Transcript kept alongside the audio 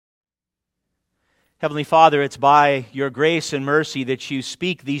Heavenly Father, it's by your grace and mercy that you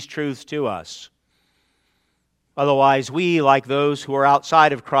speak these truths to us. Otherwise, we, like those who are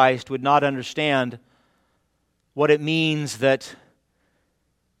outside of Christ, would not understand what it means that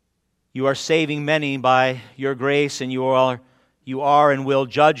you are saving many by your grace, and you are and will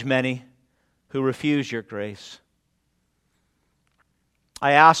judge many who refuse your grace.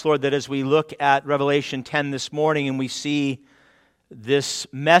 I ask, Lord, that as we look at Revelation 10 this morning and we see this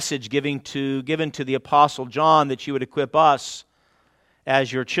message given to the Apostle John, that you would equip us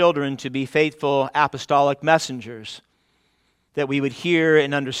as your children to be faithful apostolic messengers, that we would hear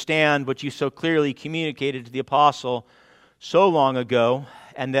and understand what you so clearly communicated to the Apostle so long ago,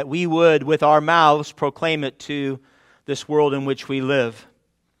 and that we would, with our mouths, proclaim it to this world in which we live.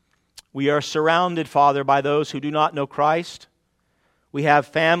 We are surrounded, Father, by those who do not know Christ. We have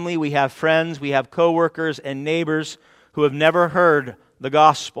family, we have friends, we have co-workers and neighbors who have never heard the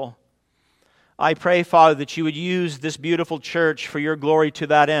gospel. I pray, Father, that you would use this beautiful church for your glory to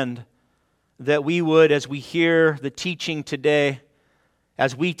that end, that we would, as we hear the teaching today,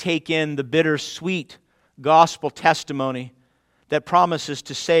 as we take in the bittersweet gospel testimony that promises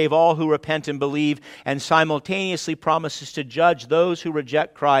to save all who repent and believe, and simultaneously promises to judge those who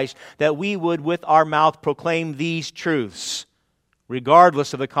reject Christ, that we would with our mouth proclaim these truths,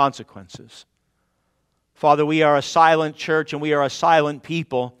 regardless of the consequences. Father, we are a silent church and we are a silent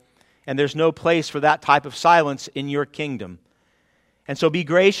people, and there's no place for that type of silence in your kingdom. And so be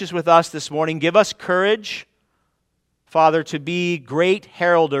gracious with us this morning. Give us courage, Father, to be great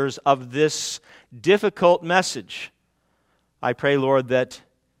heralders of this difficult message. I pray, Lord, that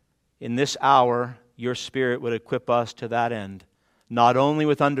in this hour your Spirit would equip us to that end, not only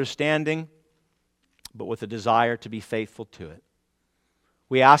with understanding, but with a desire to be faithful to it.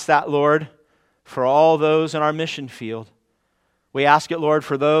 We ask that, Lord, for all those in our mission field. We ask it, Lord,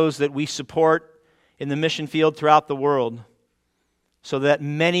 for those that we support in the mission field throughout the world, so that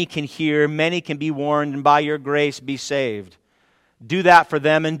many can hear, many can be warned, and by your grace be saved. Do that for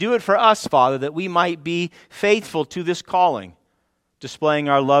them, and do it for us, Father, that we might be faithful to this calling, displaying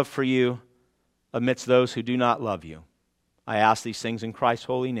our love for you amidst those who do not love you. I ask these things in Christ's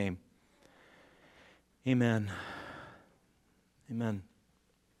holy name. Amen. Amen.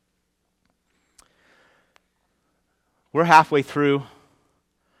 We're halfway through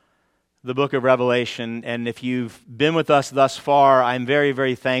the book of Revelation, and if you've been with us thus far, I'm very,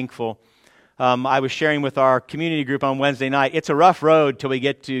 very thankful. I was sharing with our community group on Wednesday night, it's a rough road till we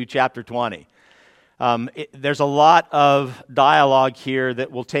get to chapter 20. There's a lot of dialogue here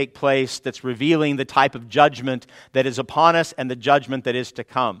that will take place that's revealing the type of judgment that is upon us and the judgment that is to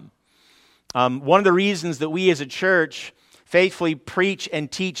come. One of the reasons that we as a church faithfully preach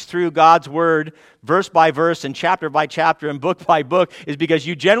and teach through God's Word, verse by verse and chapter by chapter and book by book, is because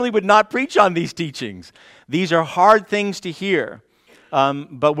you generally would not preach on these teachings. These are hard things to hear,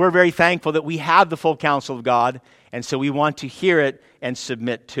 but we're very thankful that we have the full counsel of God, and so we want to hear it and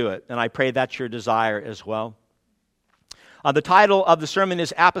submit to it. And I pray that's your desire as well. The title of the sermon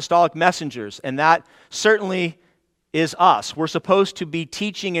is Apostolic Messengers, and that certainly is us. We're supposed to be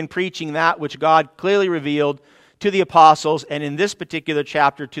teaching and preaching that which God clearly revealed to the apostles, and in this particular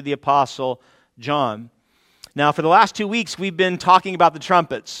chapter to the apostle John. Now, for the last 2 weeks, we've been talking about the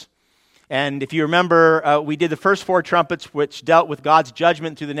trumpets. And if you remember, we did the first 4 trumpets, which dealt with God's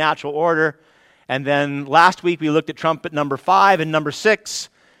judgment through the natural order. And then last week, we looked at trumpet number 5 and number 6,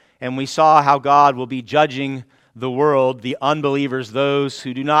 and we saw how God will be judging the world, the unbelievers, those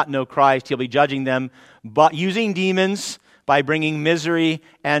who do not know Christ. He'll be judging them but using demons by bringing misery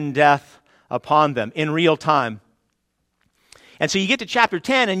and death upon them in real time. And so you get to chapter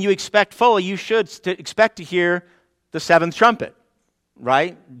 10 and you expect expect to hear the 7th trumpet,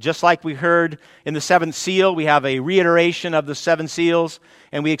 right? Just like we heard in the 7th seal, we have a reiteration of the 7 seals,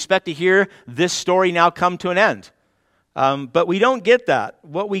 and we expect to hear this story now come to an end. But we don't get that.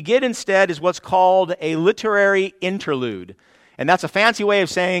 What we get instead is what's called a literary interlude. And that's a fancy way of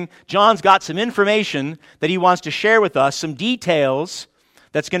saying John's got some information that he wants to share with us, some details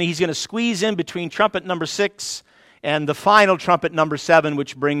he's going to squeeze in between trumpet number 6 and the final trumpet number 7,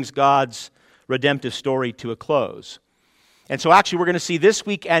 which brings God's redemptive story to a close. And so actually we're going to see this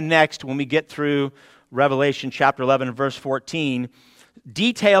week and next, when we get through Revelation chapter 11 and verse 14,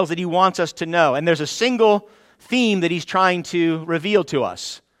 details that he wants us to know. And there's a single theme that he's trying to reveal to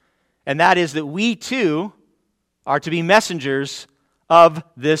us. And that is that we too are to be messengers of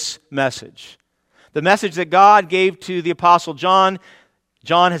this message. The message that God gave to the Apostle John,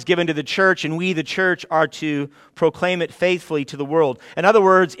 John has given to the church, and we, the church, are to proclaim it faithfully to the world. In other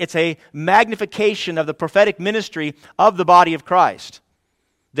words, it's a magnification of the prophetic ministry of the body of Christ.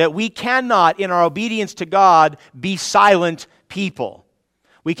 that we cannot, in our obedience to God, be silent people.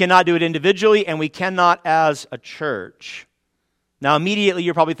 We cannot do it individually, and we cannot as a church. Now, immediately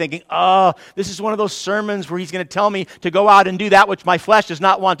you're probably thinking, oh, this is one of those sermons where he's going to tell me to go out and do that which my flesh does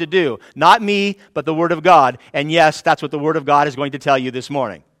not want to do. Not me, but the Word of God. And yes, that's what the Word of God is going to tell you this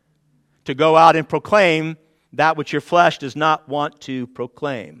morning. To go out and proclaim that which your flesh does not want to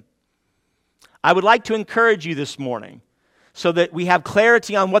proclaim. I would like to encourage you this morning so that we have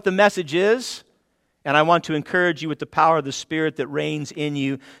clarity on what the message is, and I want to encourage you with the power of the Spirit that reigns in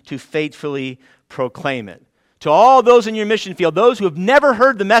you to faithfully proclaim it. To all those in your mission field, those who have never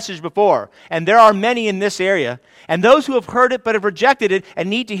heard the message before, and there are many in this area, and those who have heard it but have rejected it and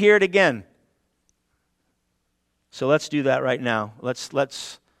need to hear it again. So let's do that right now.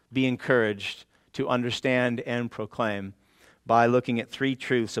 Let's be encouraged to understand and proclaim by looking at three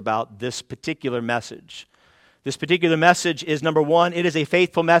truths about this particular message. This particular message is, number one, it is a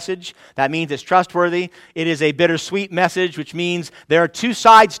faithful message. That means it's trustworthy. It is a bittersweet message, which means there are two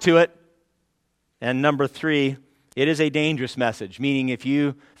sides to it. And number three, it is a dangerous message, meaning if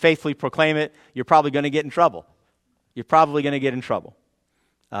you faithfully proclaim it, you're probably going to get in trouble. You're probably going to get in trouble.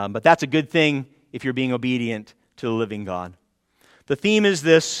 But that's a good thing if you're being obedient to the living God. The theme is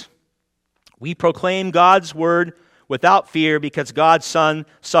this: we proclaim God's word without fear because God's Son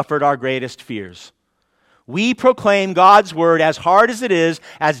suffered our greatest fears. We proclaim God's word as hard as it is,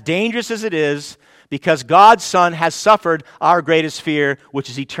 as dangerous as it is, because God's Son has suffered our greatest fear, which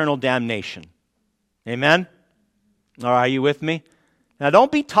is eternal damnation. Amen? All right, are you with me? Now,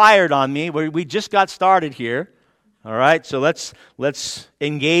 don't be tired on me. We just got started here. All right, so let's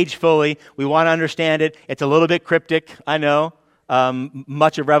engage fully. We want to understand it. It's a little bit cryptic, I know.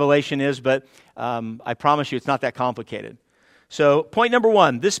 Much of Revelation is, but I promise you it's not that complicated. So, point number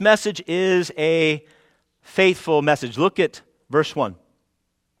one, this message is a faithful message. Look at verse 1.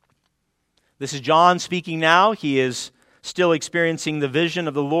 This is John speaking now. He is still experiencing the vision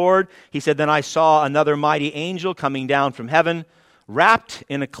of the Lord. He said, "Then I saw another mighty angel coming down from heaven, wrapped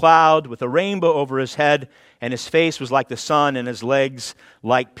in a cloud with a rainbow over his head, and his face was like the sun and his legs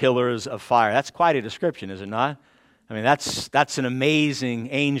like pillars of fire." That's quite a description, is it not? I mean, that's an amazing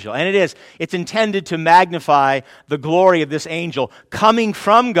angel. And it is. It's intended to magnify the glory of this angel coming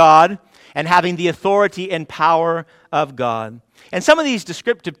from God and having the authority and power of God. And some of these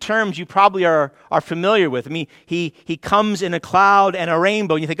descriptive terms you probably are familiar with. I mean, he comes in a cloud and a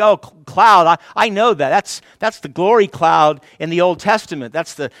rainbow. And you think, oh, cloud, I know that. That's the glory cloud in the Old Testament.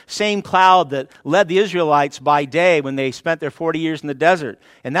 That's the same cloud that led the Israelites by day when they spent their 40 years in the desert.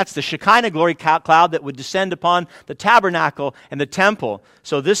 And that's the Shekinah glory cloud that would descend upon the tabernacle and the temple.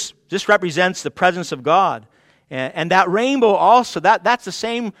 So this represents the presence of God. And that rainbow also, that's the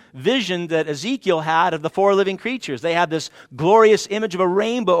same vision that Ezekiel had of the four living creatures. They had this glorious image of a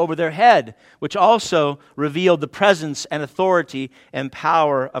rainbow over their head, which also revealed the presence and authority and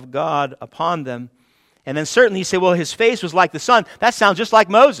power of God upon them. And then certainly you say, well, his face was like the sun. That sounds just like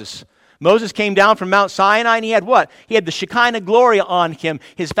Moses. Moses came down from Mount Sinai and he had what? He had the Shekinah glory on him.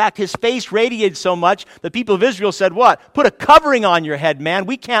 His face radiated so much, the people of Israel said what? Put a covering on your head, man.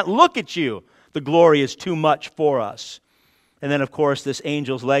 We can't look at you. The glory is too much for us. And then, of course, this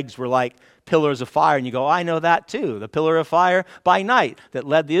angel's legs were like pillars of fire. And you go, I know that too. The pillar of fire by night that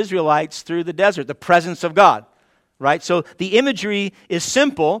led the Israelites through the desert, the presence of God. Right? So the imagery is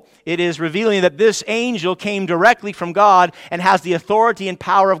simple. It is revealing that this angel came directly from God and has the authority and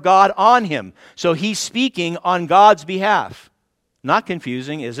power of God on him. So he's speaking on God's behalf. Not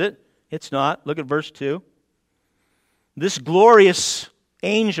confusing, is it? It's not. Look at verse 2. This glorious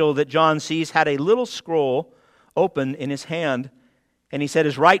angel that John sees had a little scroll open in his hand, and he set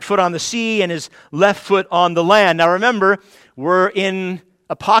his right foot on the sea and his left foot on the land. Now remember, we're in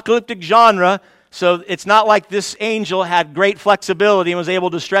apocalyptic genre, so it's not like this angel had great flexibility and was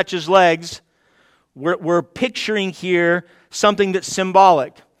able to stretch his legs. We're picturing here something that's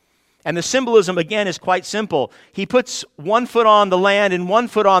symbolic. And the symbolism, again, is quite simple. He puts one foot on the land and one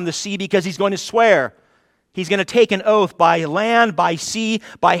foot on the sea because he's going to swear. He's going to take an oath by land, by sea,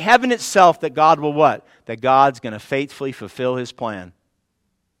 by heaven itself that God will what? That God's going to faithfully fulfill his plan.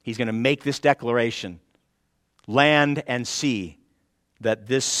 He's going to make this declaration, land and sea, that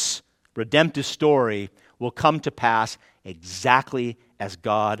this redemptive story will come to pass exactly as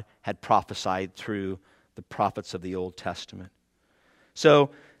God had prophesied through the prophets of the Old Testament.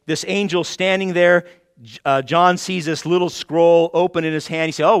 So this angel standing there, John sees this little scroll open in his hand.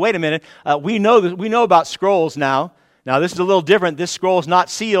 He says, oh, wait a minute. We know about scrolls now. Now, this is a little different. This scroll is not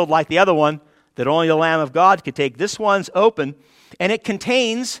sealed like the other one that only the Lamb of God could take. This one's open, and it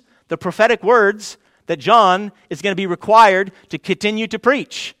contains the prophetic words that John is going to be required to continue to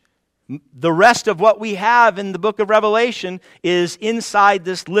preach. The rest of what we have in the book of Revelation is inside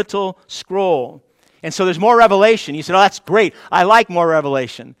this little scroll. And so there's more revelation. You said, oh, that's great. I like more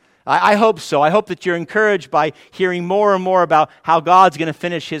revelation. I hope so. I hope that you're encouraged by hearing more and more about how God's going to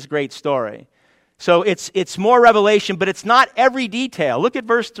finish his great story. So it's more revelation, but it's not every detail. Look at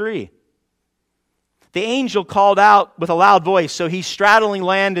verse 3. The angel called out with a loud voice, so he's straddling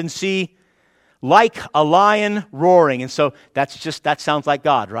land and sea like a lion roaring. And so that sounds like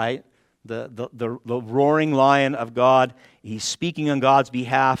God, right? The roaring lion of God. He's speaking on God's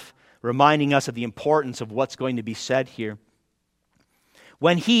behalf, reminding us of the importance of what's going to be said here.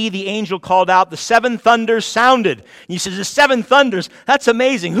 When he, the angel, called out, the seven thunders sounded. And he says, the seven thunders, that's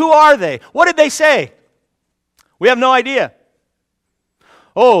amazing. Who are they? What did they say? We have no idea.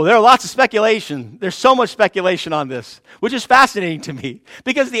 Oh, there are lots of speculation. There's so much speculation on this, which is fascinating to me.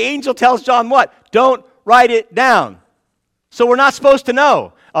 Because the angel tells John what? Don't write it down. So we're not supposed to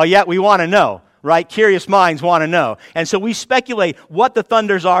know. Oh, yet we want to know, right? Curious minds want to know. And so we speculate what the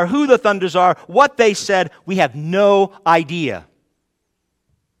thunders are, who the thunders are, what they said. We have no idea.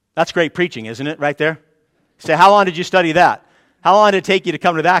 That's great preaching, isn't it, right there? You say, how long did you study that? How long did it take you to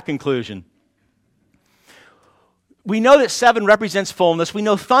come to that conclusion? We know that seven represents fullness. We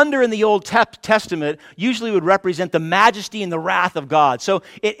know thunder in the Old Testament usually would represent the majesty and the wrath of God. So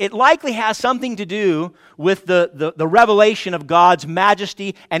it likely has something to do with the revelation of God's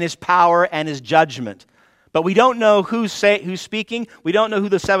majesty and his power and his judgment. But we don't know who's speaking. We don't know who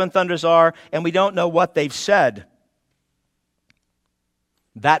the seven thunders are, and we don't know what they've said.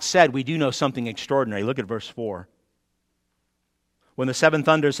 That said, we do know something extraordinary. Look at verse 4. When the seven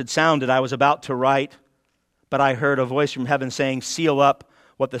thunders had sounded, I was about to write, but I heard a voice from heaven saying, seal up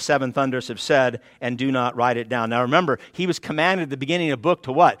what the seven thunders have said and do not write it down. Now remember, he was commanded at the beginning of the book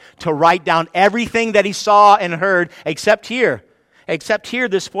to what? To write down everything that he saw and heard except here. Except here,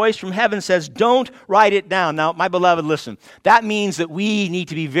 this voice from heaven says, don't write it down. Now, my beloved, listen. That means that we need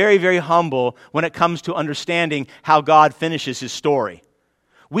to be very, very humble when it comes to understanding how God finishes his story.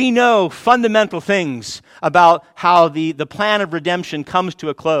 We know fundamental things about how the plan of redemption comes to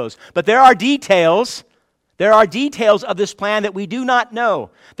a close. But there are details. There are details of this plan that we do not know.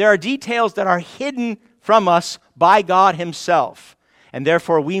 There are details that are hidden from us by God himself. And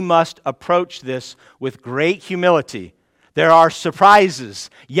therefore, we must approach this with great humility. There are surprises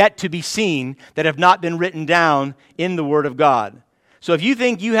yet to be seen that have not been written down in the Word of God. So if you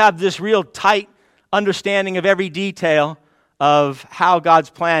think you have this real tight understanding of every detail of how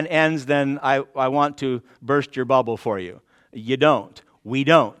God's plan ends, then I want to burst your bubble for you. You don't. We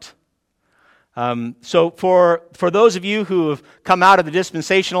don't. So for those of you who have come out of the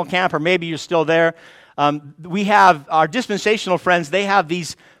dispensational camp, or maybe you're still there, we have our dispensational friends, they have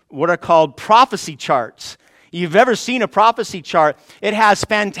these what are called prophecy charts. You've ever seen a prophecy chart, it has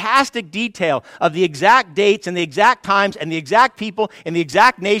fantastic detail of the exact dates and the exact times and the exact people and the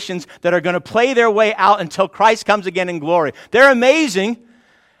exact nations that are going to play their way out until Christ comes again in glory. They're amazing,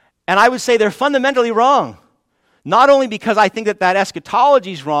 and I would say they're fundamentally wrong. Not only because I think that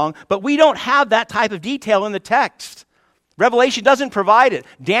eschatology is wrong, but we don't have that type of detail in the text. Revelation doesn't provide it.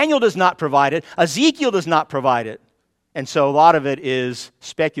 Daniel does not provide it. Ezekiel does not provide it. And so a lot of it is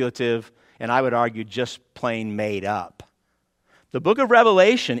speculative, and I would argue just plain made up. The book of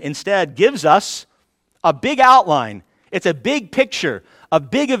Revelation instead gives us a big outline. It's a big picture of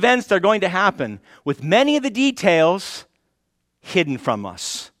big events that are going to happen with many of the details hidden from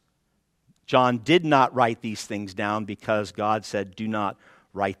us. John did not write these things down because God said, do not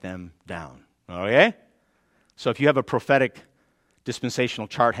write them down. Okay? So if you have a prophetic dispensational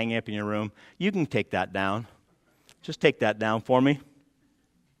chart hanging up in your room, you can take that down. Just take that down for me.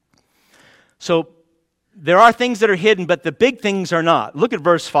 So there are things that are hidden, but the big things are not. Look at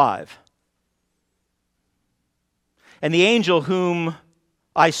verse 5. And the angel whom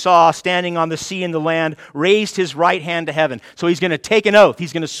I saw standing on the sea and the land raised his right hand to heaven. So he's going to take an oath.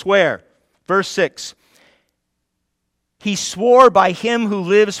 He's going to swear. Verse 6. He swore by him who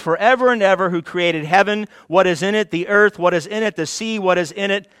lives forever and ever, who created heaven, what is in it, the earth, what is in it, the sea, what is in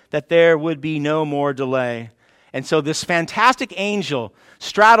it, that there would be no more delay. And so this fantastic angel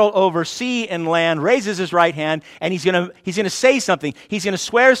straddled over sea and land, raises his right hand, and he's going to say something. He's going to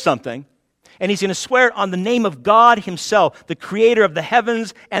swear something. And he's going to swear it on the name of God himself, the creator of the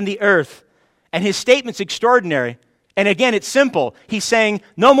heavens and the earth. And his statement's extraordinary. And again, it's simple. He's saying,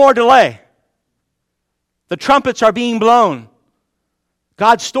 no more delay. The trumpets are being blown.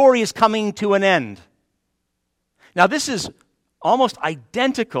 God's story is coming to an end. Now, this is almost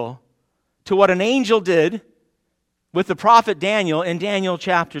identical to what an angel did with the prophet Daniel in Daniel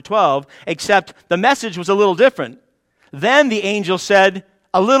chapter 12, except the message was a little different. Then the angel said,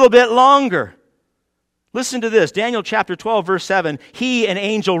 a little bit longer. Listen to this, Daniel chapter 12, verse 7. He, an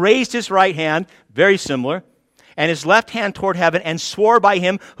angel, raised his right hand, very similar, and his left hand toward heaven, and swore by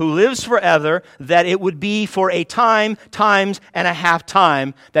him who lives forever that it would be for a time, times, and a half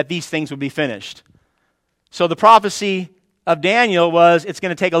time that these things would be finished. So the prophecy of Daniel was, it's going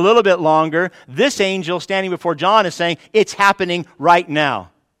to take a little bit longer. This angel standing before John is saying, it's happening right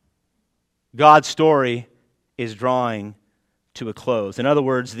now. God's story is drawing to a close. In other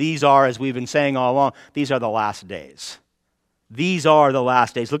words, these are, as we've been saying all along, these are the last days. These are the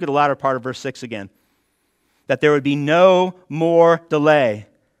last days. Look at the latter part of verse 6 again. That there would be no more delay.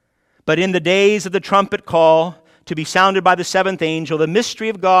 But in the days of the trumpet call, to be sounded by the seventh angel, the mystery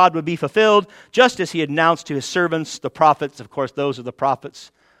of God would be fulfilled, just as he had announced to his servants, the prophets. Of course, those are the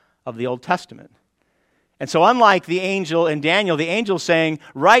prophets of the Old Testament. And so unlike the angel in Daniel, the angel is saying,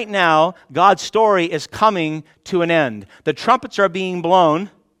 right now, God's story is coming to an end. The trumpets are being blown,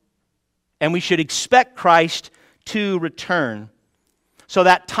 and we should expect Christ to return. So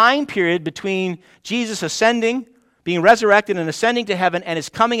that time period between Jesus ascending, being resurrected and ascending to heaven, and his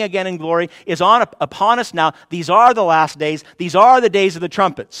coming again in glory is upon us now. These are the last days. These are the days of the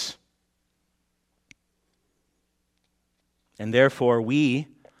trumpets. And therefore, we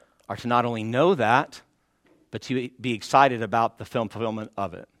are to not only know that, but to be excited about the fulfillment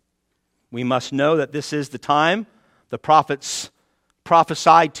of it. We must know that this is the time. The prophets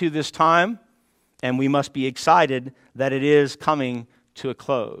prophesied to this time, and we must be excited that it is coming to a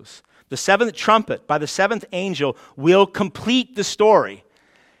close. The seventh trumpet by the seventh angel will complete the story.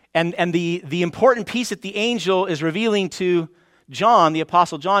 And the important piece that the angel is revealing to John, the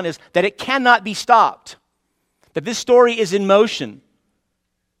Apostle John, is that it cannot be stopped. That this story is in motion.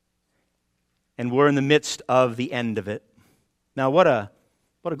 And we're in the midst of the end of it. Now, what a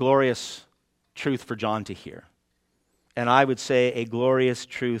glorious truth for John to hear. And I would say a glorious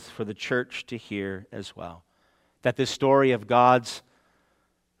truth for the church to hear as well. That this story of God's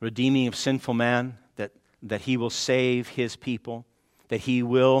redeeming of sinful man, that he will save his people, that he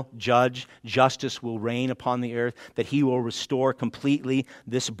will judge, justice will reign upon the earth, that he will restore completely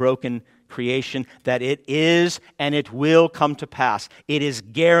this broken creation, that it is and it will come to pass. It is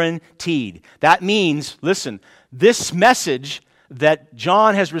guaranteed. That means, listen, this message that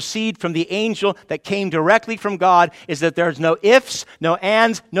John has received from the angel that came directly from God is that there's no ifs, no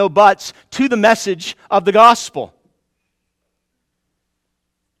ands, no buts to the message of the gospel.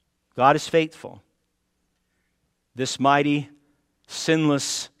 God is faithful. This mighty,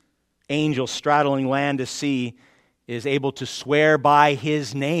 sinless angel straddling land to sea is able to swear by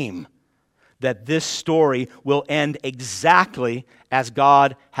his name that this story will end exactly as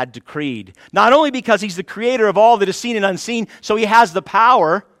God had decreed. Not only because he's the creator of all that is seen and unseen, so he has the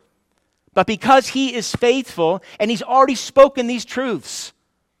power, but because he is faithful and he's already spoken these truths.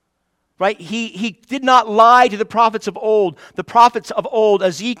 Right? He did not lie to the prophets of old. The prophets of old,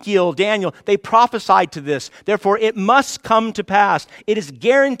 Ezekiel, Daniel, they prophesied to this. Therefore, it must come to pass. It is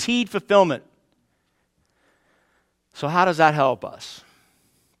guaranteed fulfillment. So how does that help us?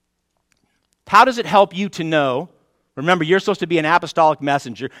 How does it help you to know? Remember, you're supposed to be an apostolic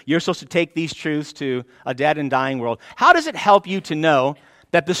messenger. You're supposed to take these truths to a dead and dying world. How does it help you to know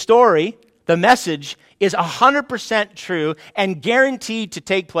that the story, the message, is 100% true and guaranteed to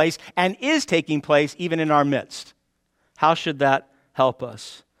take place and is taking place even in our midst? How should that help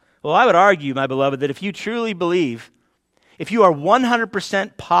us? Well, I would argue, my beloved, that if you truly believe, if you are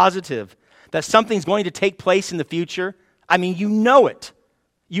 100% positive that something's going to take place in the future, I mean, you know it.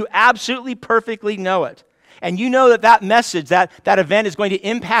 You absolutely perfectly know it. And you know that message, that event is going to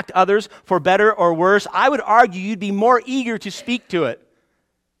impact others for better or worse. I would argue you'd be more eager to speak to it.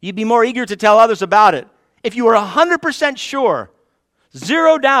 You'd be more eager to tell others about it. If you were 100% sure,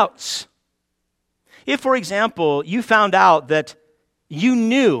 zero doubts. If, for example, you found out that you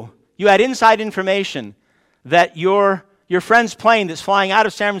knew, you had inside information that your friend's plane that's flying out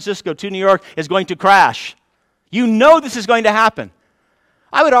of San Francisco to New York is going to crash. You know this is going to happen.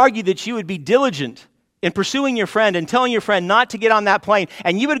 I would argue that you would be diligent in pursuing your friend and telling your friend not to get on that plane.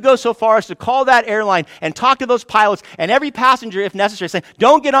 And you would go so far as to call that airline and talk to those pilots and every passenger, if necessary, saying,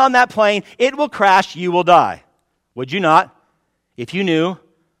 don't get on that plane, it will crash, you will die. Would you not? If you knew,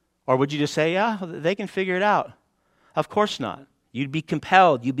 or would you just say, yeah, they can figure it out? Of course not. You'd be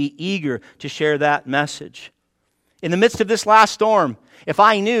compelled, you'd be eager to share that message. In the midst of this last storm, if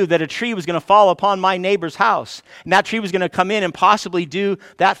I knew that a tree was going to fall upon my neighbor's house, and that tree was going to come in and possibly do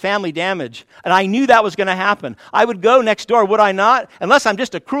that family damage, and I knew that was going to happen, I would go next door, would I not? Unless I'm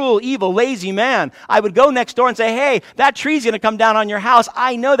just a cruel, evil, lazy man, I would go next door and say, hey, that tree's going to come down on your house.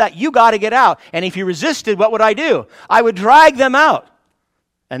 I know that. You got to get out. And if you resisted, what would I do? I would drag them out.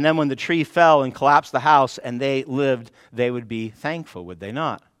 And then when the tree fell and collapsed the house and they lived, they would be thankful, would they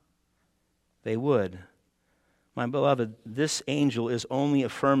not? They would. My beloved, this angel is only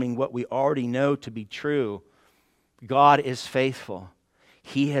affirming what we already know to be true. God is faithful.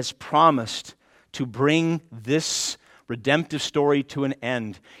 He has promised to bring this redemptive story to an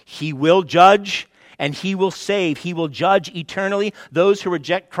end. He will judge and He will save. He will judge eternally those who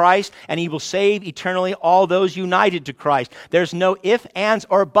reject Christ, and He will save eternally all those united to Christ. There's no ifs, ands,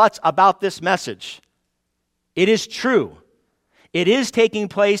 or buts about this message. It is true. It is taking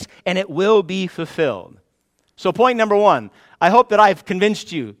place, and it will be fulfilled. So point number one, I hope that I've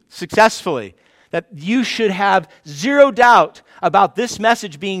convinced you successfully that you should have zero doubt about this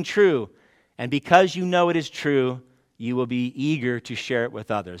message being true. And because you know it is true, you will be eager to share it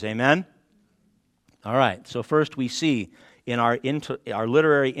with others. Amen? All right, so first we see in our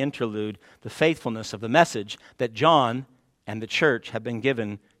literary interlude the faithfulness of the message that John and the church have been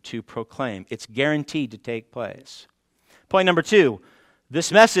given to proclaim. It's guaranteed to take place. Point number two,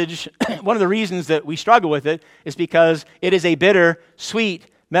 this message, one of the reasons that we struggle with it is because it is a bitter, sweet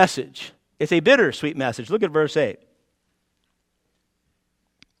message. It's a bitter, sweet message. Look at verse 8.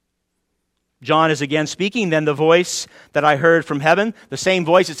 John is again speaking, then the voice that I heard from heaven, the same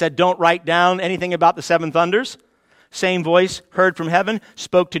voice that said, don't write down anything about the seven thunders. Same voice heard from heaven,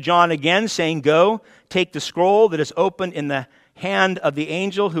 spoke to John again, saying, go, take the scroll that is opened in the hand of the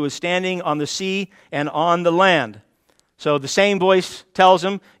angel who is standing on the sea and on the land. So the same voice tells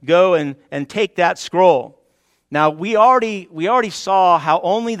him, go and take that scroll. Now, we already saw how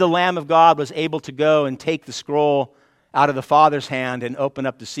only the Lamb of God was able to go and take the scroll out of the Father's hand and open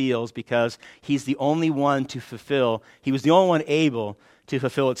up the seals, because He's the only one to fulfill. He was the only one able to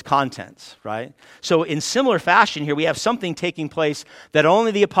fulfill its contents, right? So in similar fashion here, we have something taking place that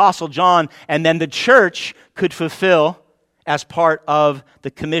only the Apostle John and then the church could fulfill as part of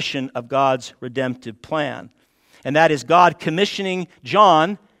the commission of God's redemptive plan. And that is God commissioning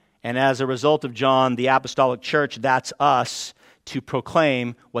John, and as a result of John, the apostolic church, that's us, to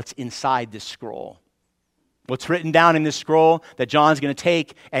proclaim what's inside this scroll. What's written down in this scroll that John's going to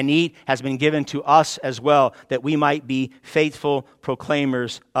take and eat has been given to us as well, that we might be faithful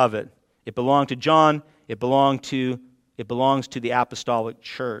proclaimers of it. It belonged to John. It belongs to the apostolic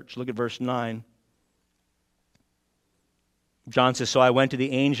church. Look at verse 9. John says, so I went to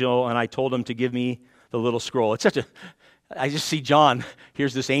the angel and I told him to give me the little scroll. I just see John,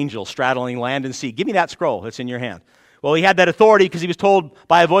 here's this angel straddling land and sea. Give me that scroll that's in your hand. Well, he had that authority because he was told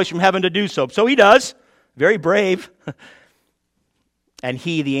by a voice from heaven to do so. So he does. Very brave. And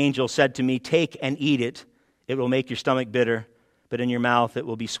he, the angel, said to me, take and eat it. It will make your stomach bitter, but in your mouth it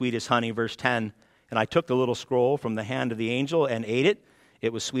will be sweet as honey. Verse 10, and I took the little scroll from the hand of the angel and ate it.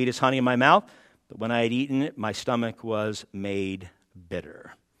 It was sweet as honey in my mouth, but when I had eaten it, my stomach was made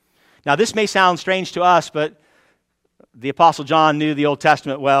bitter. Now, this may sound strange to us, but the Apostle John knew the Old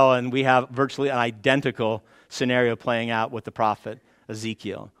Testament well, and we have virtually an identical scenario playing out with the prophet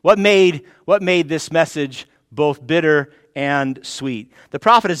Ezekiel. What made this message both bitter and sweet? The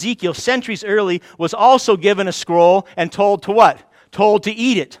prophet Ezekiel, centuries early, was also given a scroll and told to what? Told to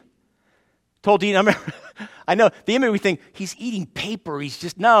eat it. Told to eat. I know the image, we think he's eating paper.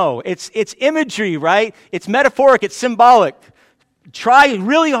 No, it's imagery, right? It's metaphoric. It's symbolic. Try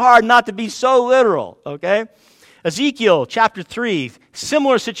really hard not to be so literal, okay? Ezekiel chapter 3,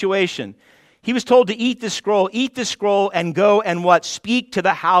 similar situation. He was told to eat this scroll, and go and what? Speak to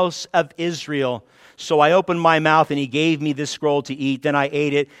the house of Israel. So I opened my mouth, and he gave me this scroll to eat. Then I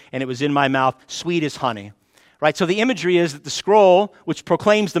ate it, and it was in my mouth, sweet as honey. Right? So the imagery is that the scroll, which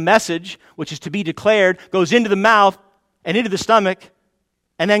proclaims the message, which is to be declared, goes into the mouth and into the stomach,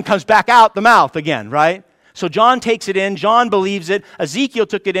 and then comes back out the mouth again, right? So John takes it in, John believes it, Ezekiel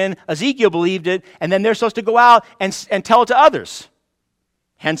took it in, Ezekiel believed it, and then they're supposed to go out and tell it to others.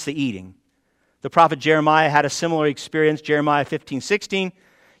 Hence the eating. The prophet Jeremiah had a similar experience, Jeremiah 15:16.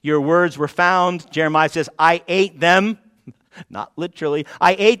 Your words were found. Jeremiah says, I ate them. Not literally.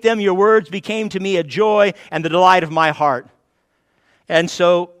 I ate them. Your words became to me a joy and the delight of my heart. And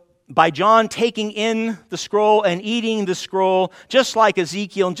so by John taking in the scroll and eating the scroll, just like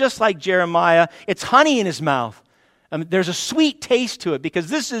Ezekiel and just like Jeremiah, it's honey in his mouth. There's a sweet taste to it because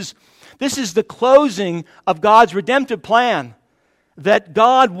this is the closing of God's redemptive plan. that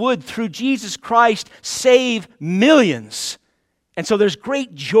God would, through Jesus Christ, save millions. And so there's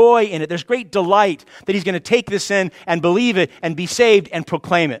great joy in it. There's great delight that he's going to take this in and believe it and be saved and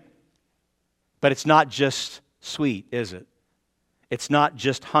proclaim it. But it's not just sweet, is it? It's not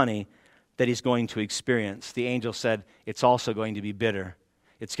just honey that he's going to experience. The angel said it's also going to be bitter.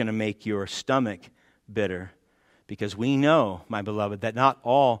 It's going to make your stomach bitter. Because we know, my beloved, that not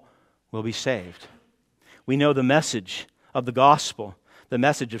all will be saved. We know the message of the gospel, the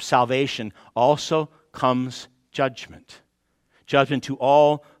message of salvation, also comes judgment. Judgment to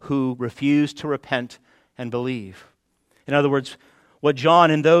all who refuse to repent and believe. In other words, what John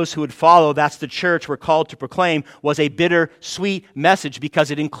and those who would follow, that's the church, were called to proclaim, was a bitter, sweet message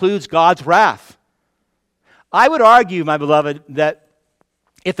because it includes God's wrath. I would argue, my beloved, that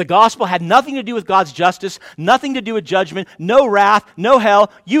if the gospel had nothing to do with God's justice, nothing to do with judgment, no wrath, no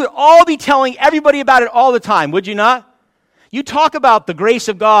hell, you would all be telling everybody about it all the time, would you not? You talk about the grace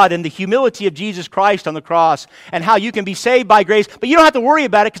of God and the humility of Jesus Christ on the cross and how you can be saved by grace, but you don't have to worry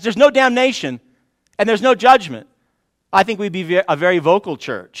about it because there's no damnation and there's no judgment. I think we'd be a very vocal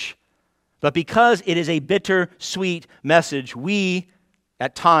church. But because it is a bitter, sweet message, we,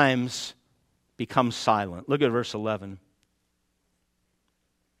 at times, become silent. Look at verse 11.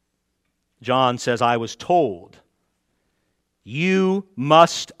 John says, I was told, you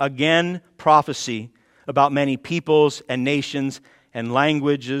must again prophesy about many peoples and nations and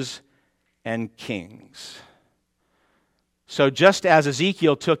languages and kings. So just as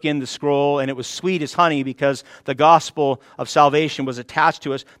Ezekiel took in the scroll and it was sweet as honey because the gospel of salvation was attached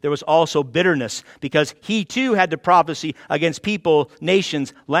to us, there was also bitterness because he too had to prophesy against people,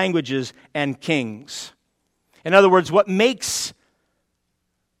 nations, languages, and kings. In other words, what makes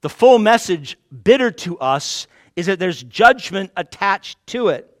the full message bitter to us is that there's judgment attached to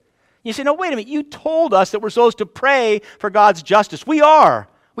it. You say, no, wait a minute, you told us that we're supposed to pray for God's justice. We are,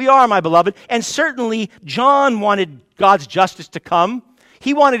 my beloved. And certainly John wanted God's justice to come.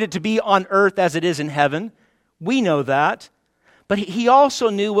 He wanted it to be on earth as it is in heaven. We know that. But he also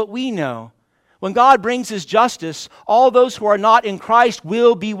knew what we know. When God brings his justice, all those who are not in Christ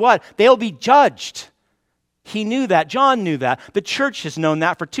will be what? They'll be judged. He knew that. John knew that. The church has known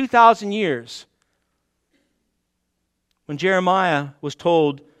that for 2,000 years. When Jeremiah was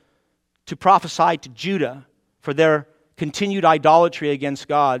told to prophesy to Judah for their continued idolatry against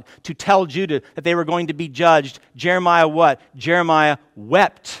God, to tell Judah that they were going to be judged, Jeremiah what? Jeremiah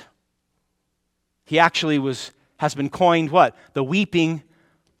wept. He actually has been coined what? The weeping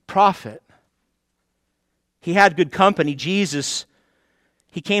prophet. He had good company. Jesus,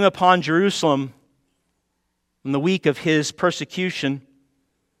 he came upon Jerusalem in the week of his persecution.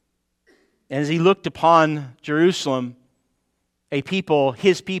 And as he looked upon Jerusalem, a people,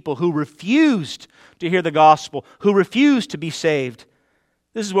 his people, who refused to hear the gospel, who refused to be saved.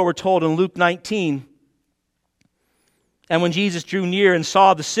 This is what we're told in Luke 19. And when Jesus drew near and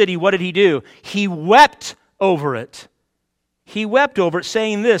saw the city, what did he do? He wept over it. He wept over it,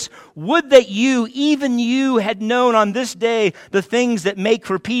 saying this, would that you, even you, had known on this day the things that make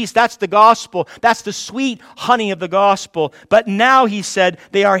for peace. That's the gospel. That's the sweet honey of the gospel. But now, he said,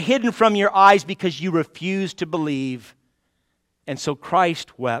 they are hidden from your eyes because you refuse to believe. And so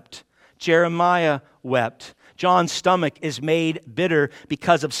Christ wept. Jeremiah wept. John's stomach is made bitter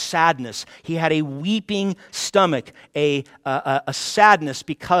because of sadness. He had a weeping stomach, a sadness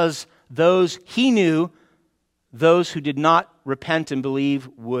because those he knew, those who did not repent and believe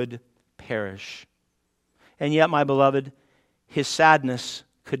would perish. And yet, my beloved, his sadness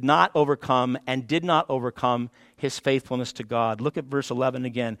could not overcome and did not overcome his faithfulness to God. Look at verse 11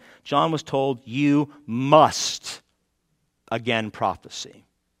 again. John was told, you must again prophesy.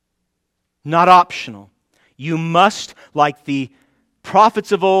 Not optional. You must, like the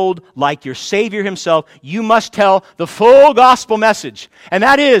prophets of old, like your Savior himself, you must tell the full gospel message. And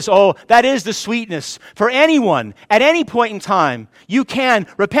that is the sweetness. For anyone, at any point in time, you can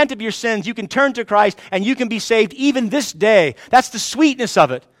repent of your sins, you can turn to Christ, and you can be saved even this day. That's the sweetness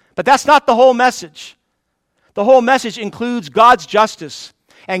of it. But that's not the whole message. The whole message includes God's justice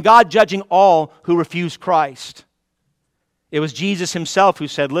and God judging all who refuse Christ. It was Jesus himself who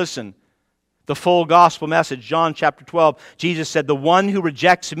said, listen, the full gospel message, John chapter 12, Jesus said, the one who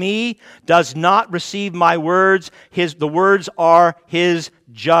rejects me does not receive my words. The words are his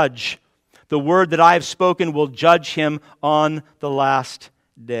judge. The word that I have spoken will judge him on the last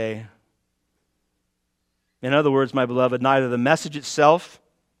day. In other words, my beloved, neither the message itself,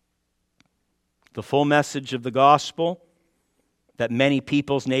 the full message of the gospel, that many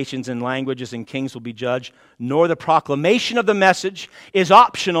peoples, nations, and languages and kings will be judged, nor the proclamation of the message is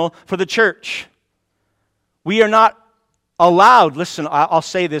optional for the church. We are not allowed, listen, I'll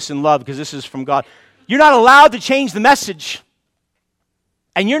say this in love because this is from God. You're not allowed to change the message.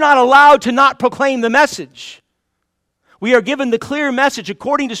 And you're not allowed to not proclaim the message. We are given the clear message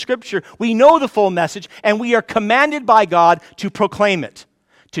according to Scripture. We know the full message, and we are commanded by God to proclaim it,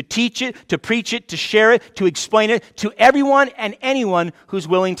 to teach it, to preach it, to share it, to explain it to everyone and anyone who's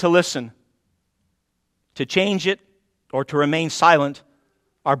willing to listen. To change it or to remain silent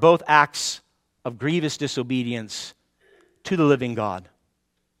are both acts of grievous disobedience to the living God.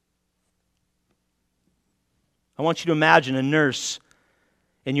 I want you to imagine a nurse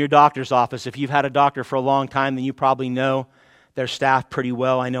in your doctor's office. If you've had a doctor for a long time, then you probably know their staff pretty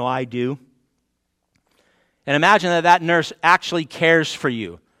well. I know I do. And imagine that nurse actually cares for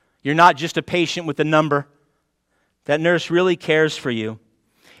you. You're not just a patient with a number. That nurse really cares for you.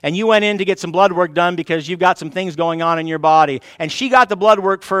 And you went in to get some blood work done because you've got some things going on in your body. And she got the blood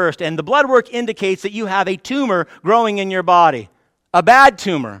work first. And the blood work indicates that you have a tumor growing in your body. A bad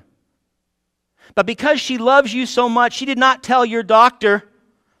tumor. But because she loves you so much, she did not tell your doctor,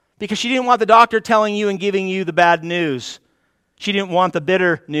 because she didn't want the doctor telling you and giving you the bad news. She didn't want the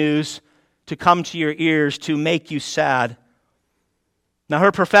bitter news to come to your ears to make you sad. Now,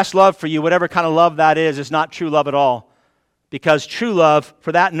 her professed love for you, whatever kind of love that is not true love at all. Because true love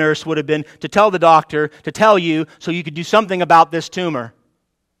for that nurse would have been to tell the doctor, to tell you, so you could do something about this tumor.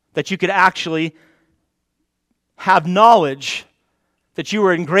 That you could actually have knowledge that you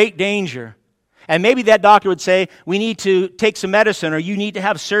were in great danger. And maybe that doctor would say, we need to take some medicine, or you need to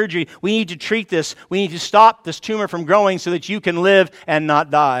have surgery. We need to treat this. We need to stop this tumor from growing so that you can live and not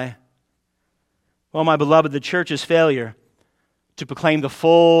die. Well, my beloved, the church's failure to proclaim the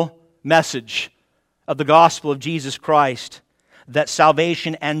full message of the gospel of Jesus Christ, that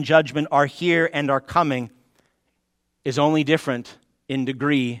salvation and judgment are here and are coming, is only different in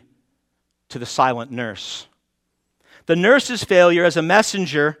degree to the silent nurse. The nurse's failure as a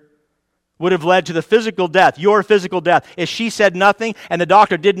messenger would have led to the physical death, your physical death. If she said nothing and the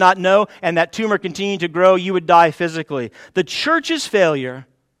doctor did not know and that tumor continued to grow, you would die physically. The church's failure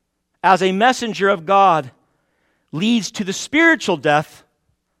as a messenger of God leads to the spiritual death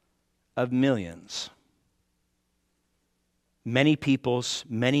of millions. Many peoples,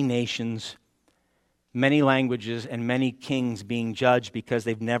 many nations, many languages, and many kings being judged because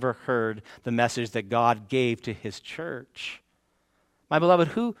they've never heard the message that God gave to His church. My beloved,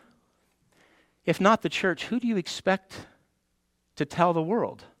 who, if not the church, who do you expect to tell the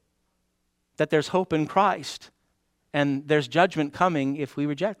world that there's hope in Christ and there's judgment coming if we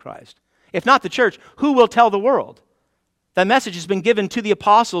reject Christ? If not the church, who will tell the world? That message has been given to the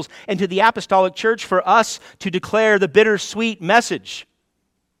apostles and to the apostolic church for us to declare the bittersweet message.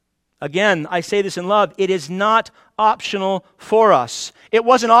 Again, I say this in love, it is not optional for us. It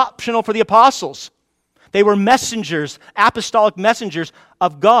wasn't optional for the apostles. They were messengers, apostolic messengers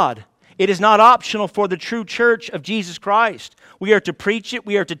of God. It is not optional for the true church of Jesus Christ. We are to preach it,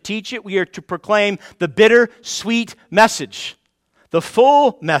 we are to teach it, we are to proclaim the bittersweet message, the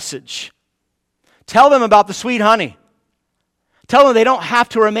full message. Tell them about the sweet honey. Tell them they don't have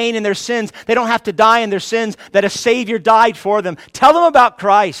to remain in their sins. They don't have to die in their sins, that a Savior died for them. Tell them about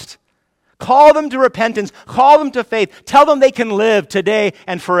Christ. Call them to repentance. Call them to faith. Tell them they can live today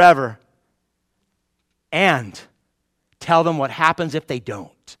and forever. And tell them what happens if they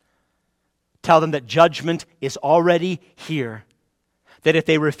don't. Tell them that judgment is already here. That if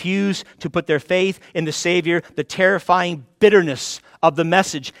they refuse to put their faith in the Savior, the terrifying bitterness of the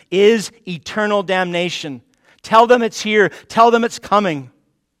message is eternal damnation. Tell them it's here. Tell them it's coming.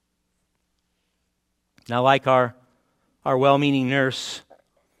 Now, like our well-meaning nurse,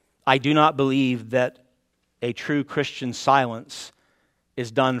 I do not believe that a true Christian silence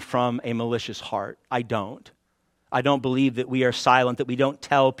is done from a malicious heart. I don't. I don't believe that we are silent, that we don't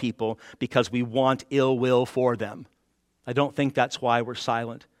tell people because we want ill will for them. I don't think that's why we're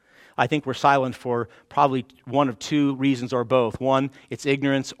silent. I think we're silent for probably one of two reasons or both. One, it's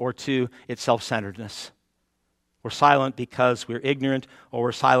ignorance, or two, it's self-centeredness. We're silent because we're ignorant, or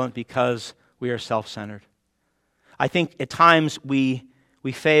we're silent because we are self-centered. I think at times we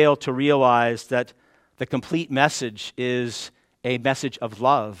fail to realize that the complete message is a message of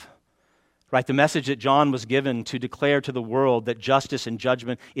love. Right? The message that John was given to declare to the world that justice and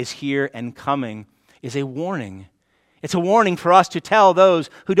judgment is here and coming is a warning. It's a warning for us to tell those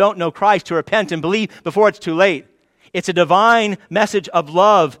who don't know Christ to repent and believe before it's too late. It's a divine message of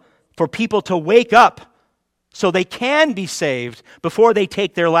love for people to wake up so they can be saved before they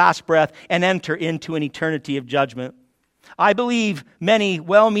take their last breath and enter into an eternity of judgment. I believe many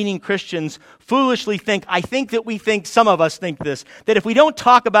well-meaning Christians foolishly think, some of us think this, that if we don't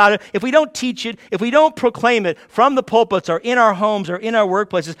talk about it, if we don't teach it, if we don't proclaim it from the pulpits or in our homes or in our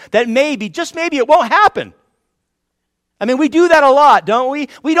workplaces, that maybe, just maybe, it won't happen. I mean, we do that a lot, don't we?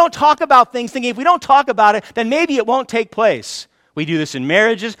 We don't talk about things thinking if we don't talk about it, then maybe it won't take place. We do this in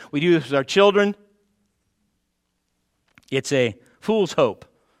marriages. We do this with our children. It's a fool's hope.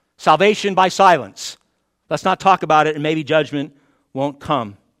 Salvation by silence. Let's not talk about it and maybe judgment won't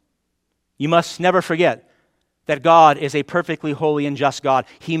come. You must never forget that God is a perfectly holy and just God.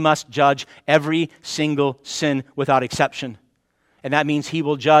 He must judge every single sin without exception. And that means He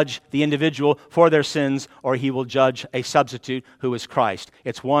will judge the individual for their sins, or He will judge a substitute who is Christ.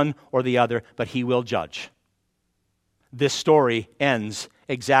 It's one or the other, but He will judge. This story ends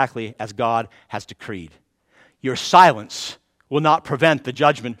exactly as God has decreed. Your silence will not prevent the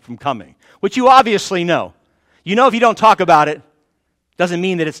judgment from coming, which you obviously know. You know if you don't talk about it, doesn't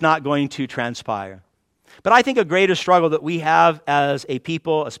mean that it's not going to transpire. But I think a greater struggle that we have as a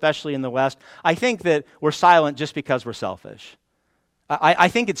people, especially in the West, I think that we're silent just because we're selfish. I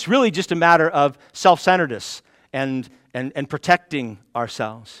think it's really just a matter of self-centeredness and protecting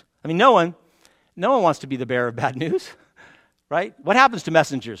ourselves. I mean, no one wants to be the bearer of bad news, right? What happens to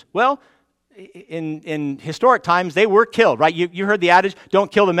messengers? Well, in historic times, they were killed, right? You heard the adage, don't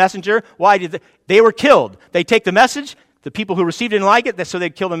kill the messenger. Why did they were killed? They take the message, the people who received it didn't like it, so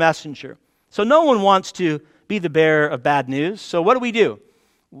they'd kill the messenger. So no one wants to be the bearer of bad news. So what do?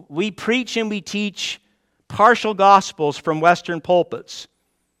 We preach and we teach partial gospels from Western pulpits.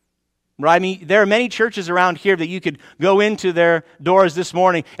 Right? I mean, there are many churches around here that you could go into their doors this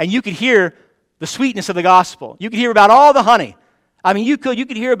morning and you could hear the sweetness of the gospel. You could hear about all the honey. I mean, you could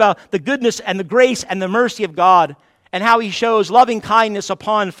hear about the goodness and the grace and the mercy of God and how He shows loving kindness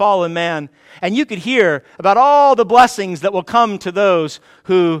upon fallen man. And you could hear about all the blessings that will come to those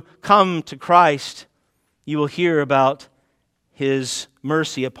who come to Christ. You will hear about His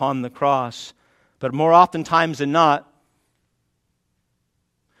mercy upon the cross. But more oftentimes than not,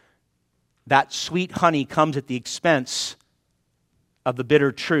 that sweet honey comes at the expense of the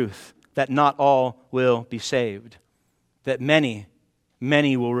bitter truth that not all will be saved. That many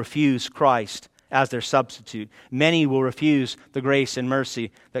will refuse Christ as their substitute. Many will refuse the grace and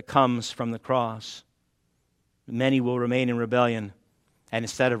mercy that comes from the cross. Many will remain in rebellion, and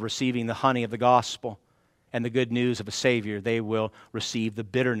instead of receiving the honey of the gospel and the good news of a Savior, they will receive the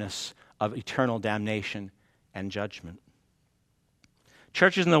bitterness of eternal damnation and judgment.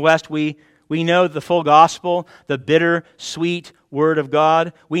 Churches in the West, we know the full gospel, the bitter, sweet word of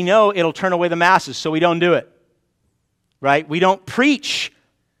God. We know it'll turn away the masses, so we don't do it. Right? We don't preach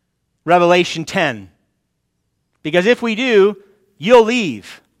Revelation 10. Because if we do, you'll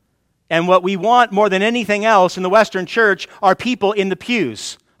leave. And what we want more than anything else in the Western church are people in the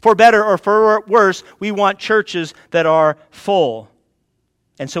pews. For better or for worse, we want churches that are full.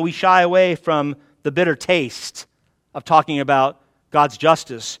 And so we shy away from the bitter taste of talking about God's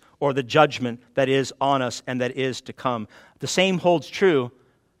justice or the judgment that is on us and that is to come. The same holds true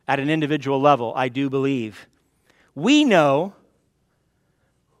at an individual level, I do believe. We know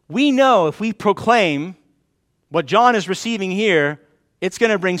if we proclaim what John is receiving here, it's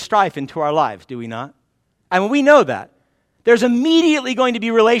going to bring strife into our lives, do we not? I mean, we know that. There's immediately going to be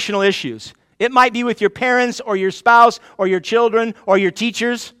relational issues. It might be with your parents or your spouse or your children or your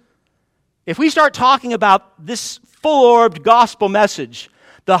teachers. If we start talking about this full-orbed gospel message,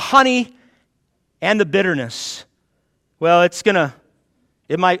 the honey and the bitterness, well,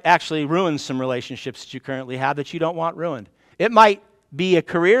 it might actually ruin some relationships that you currently have that you don't want ruined. It might be a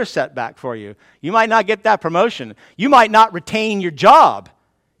career setback for you. You might not get that promotion. You might not retain your job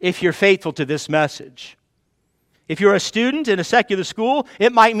if you're faithful to this message. If you're a student in a secular school,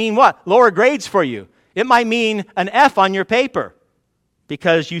 it might mean what? Lower grades for you. It might mean an F on your paper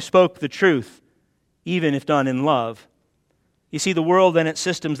because you spoke the truth, even if done in love. You see, the world and its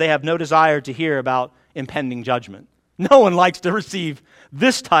systems, they have no desire to hear about impending judgment. No one likes to receive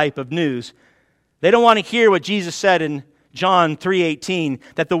this type of news. They don't want to hear what Jesus said in John 3:18,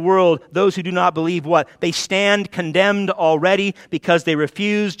 that the world, those who do not believe what? They stand condemned already because they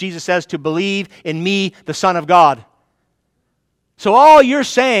refuse, Jesus says, to believe in me, the Son of God. So all you're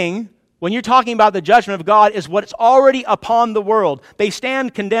saying when you're talking about the judgment of God is what's already upon the world. They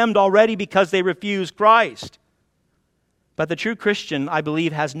stand condemned already because they refuse Christ. But the true Christian, I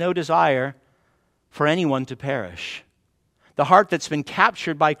believe, has no desire for anyone to perish. The heart that's been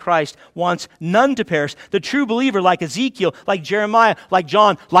captured by Christ wants none to perish. The true believer, like Ezekiel, like Jeremiah, like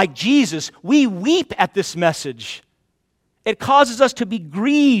John, like Jesus, we weep at this message. It causes us to be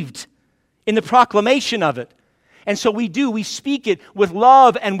grieved in the proclamation of it. And so we speak it with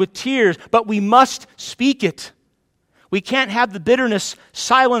love and with tears, but we must speak it. We can't have the bitterness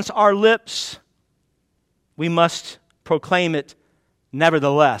silence our lips. We must proclaim it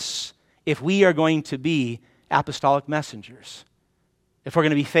nevertheless if we are going to be apostolic messengers. If we're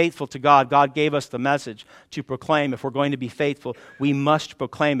going to be faithful to God, God gave us the message to proclaim. If we're going to be faithful, we must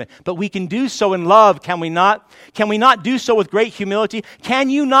proclaim it. But we can do so in love, can we not? Can we not do so with great humility?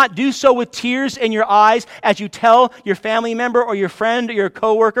 Can you not do so with tears in your eyes as you tell your family member or your friend or your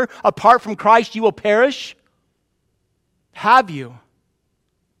coworker, apart from Christ you will perish? Have you?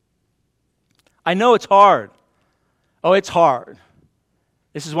 I know it's hard. Oh, it's hard.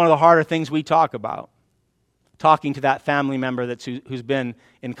 This is one of the harder things we talk about. Talking to that family member who's been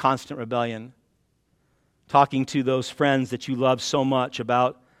in constant rebellion. Talking to those friends that you love so much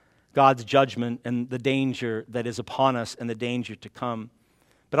about God's judgment and the danger that is upon us and the danger to come.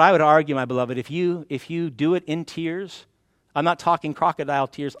 But I would argue, my beloved, if you do it in tears, I'm not talking crocodile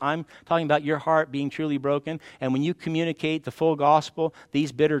tears, I'm talking about your heart being truly broken, and when you communicate the full gospel,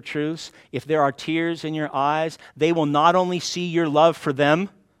 these bitter truths, if there are tears in your eyes, they will not only see your love for them,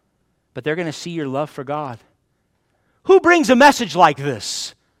 but they're going to see your love for God. Who brings a message like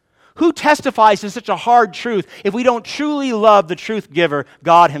this? Who testifies to such a hard truth if we don't truly love the truth giver,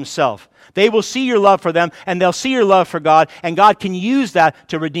 God Himself? They will see your love for them, and they'll see your love for God, and God can use that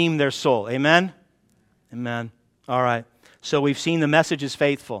to redeem their soul. Amen? Amen. All right. So we've seen the message is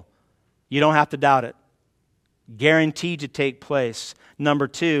faithful. You don't have to doubt it. Guaranteed to take place. Number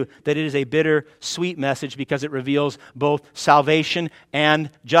 2, that it is a bitter, sweet message because it reveals both salvation and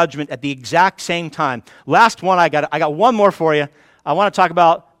judgment at the exact same time. Last one, I got one more for you. I want to talk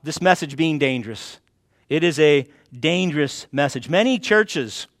about this message being dangerous. It is a dangerous message. Many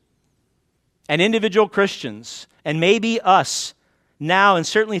churches and individual Christians, and maybe us now and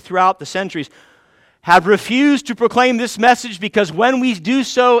certainly throughout the centuries, have refused to proclaim this message because when we do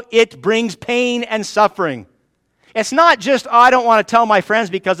so, it brings pain and suffering. It's not just, I don't want to tell my friends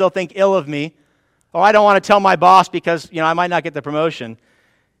because they'll think ill of me, or I don't want to tell my boss because, I might not get the promotion.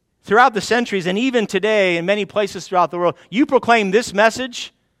 Throughout the centuries, and even today in many places throughout the world, you proclaim this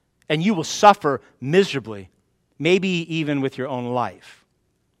message and you will suffer miserably, maybe even with your own life.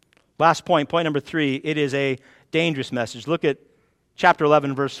 Last point number 3, it is a dangerous message. Look at chapter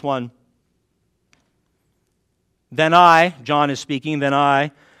 11, verse 1. Then I, John is speaking, then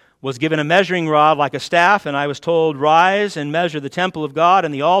I was given a measuring rod like a staff, and I was told, rise and measure the temple of God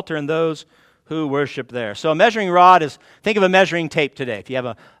and the altar and those who worship there. So a measuring rod is, think of a measuring tape today. If you have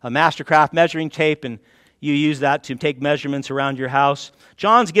a Mastercraft measuring tape and you use that to take measurements around your house.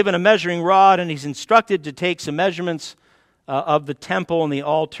 John's given a measuring rod, and he's instructed to take some measurements of the temple and the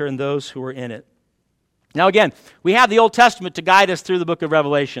altar and those who are in it. Now again, we have the Old Testament to guide us through the book of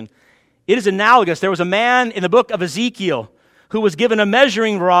Revelation. It is analogous. There was a man in the book of Ezekiel who was given a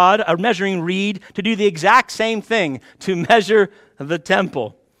measuring rod, a measuring reed, to do the exact same thing, to measure the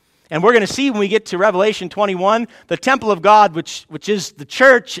temple. And we're going to see when we get to Revelation 21, the temple of God, which is the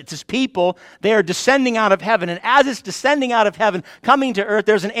church, it's His people, they are descending out of heaven. And as it's descending out of heaven, coming to earth,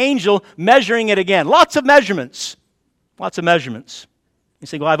 there's an angel measuring it again. Lots of measurements. Lots of measurements. You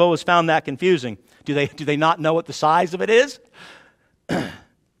say, well, I've always found that confusing. Do they not know what the size of it is?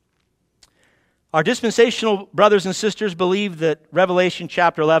 Our dispensational brothers and sisters believe that Revelation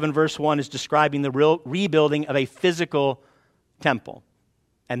chapter 11, verse 1 is describing the rebuilding of a physical temple.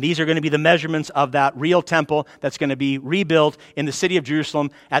 And these are going to be the measurements of that real temple that's going to be rebuilt in the city of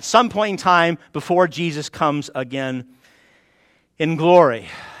Jerusalem at some point in time before Jesus comes again in glory.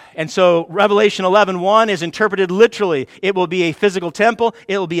 And so Revelation 11:1 is interpreted literally. It will be a physical temple,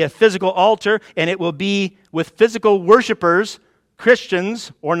 it will be a physical altar, and it will be with physical worshipers,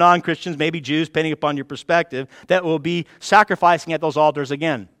 Christians or non-Christians, maybe Jews, depending upon your perspective, that will be sacrificing at those altars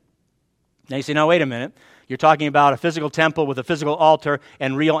again. Now you say, no, wait a minute. You're talking about a physical temple with a physical altar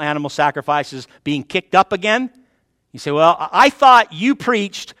and real animal sacrifices being kicked up again? You say, well, I thought you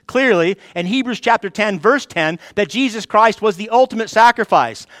preached clearly in Hebrews chapter 10, verse 10, that Jesus Christ was the ultimate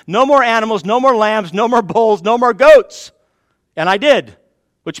sacrifice. No more animals, no more lambs, no more bulls, no more goats. And I did,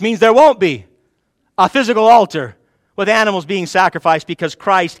 which means there won't be a physical altar with animals being sacrificed because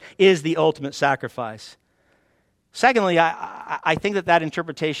Christ is the ultimate sacrifice. Secondly, I think that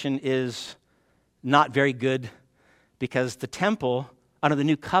interpretation is not very good because the temple under the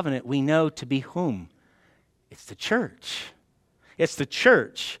new covenant we know to be whom? It's the church. It's the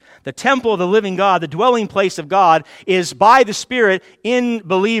church. The temple of the living God, the dwelling place of God, is by the Spirit in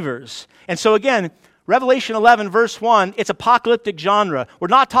believers. And so again, Revelation 11, verse 1, it's apocalyptic genre.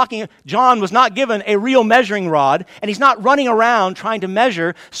 John was not given a real measuring rod, and he's not running around trying to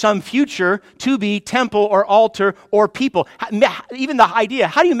measure some future to-be temple or altar or people. Even the idea,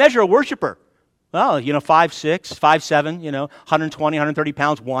 how do you measure a worshiper? Well, 5'6", 5'7", 120, 130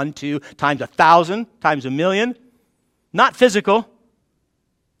 pounds, 1, 2, times 1,000, times 1,000,000. Not physical,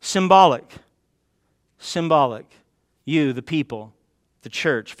 symbolic. Symbolic. You, the people, the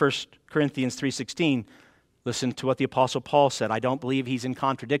church. 1 Corinthians 3:16. Listen to what the Apostle Paul said. I don't believe he's in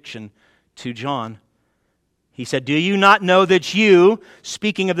contradiction to John. He said, do you not know that you,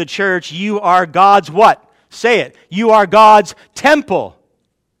 speaking of the church, you are God's what? Say it. You are God's temple,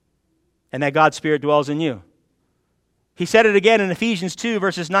 and that God's Spirit dwells in you. He said it again in Ephesians 2,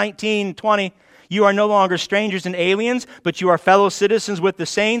 verses 19, 20. You are no longer strangers and aliens, but you are fellow citizens with the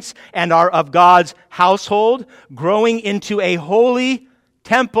saints and are of God's household, growing into a holy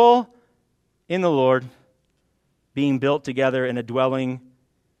temple in the Lord, being built together in a dwelling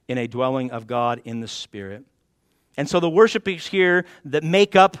of God in the Spirit. And so the worshipers here that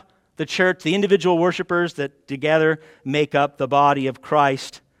make up the church, the individual worshipers that together make up the body of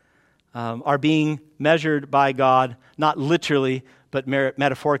Christ, are being measured by God, not literally, but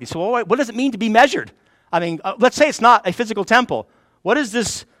metaphorically. So what does it mean to be measured? I mean, let's say it's not a physical temple. What is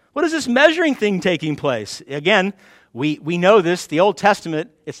this measuring thing taking place? Again, we know this. The Old Testament,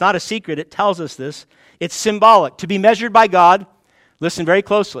 it's not a secret. It tells us this. It's symbolic. To be measured by God, listen very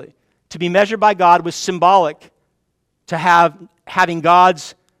closely. To be measured by God was symbolic to having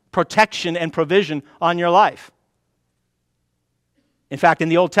God's protection and provision on your life. In fact, in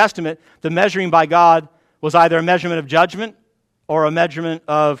the Old Testament, the measuring by God was either a measurement of judgment or a measurement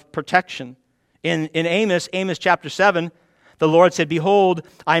of protection. In Amos chapter 7, the Lord said, behold,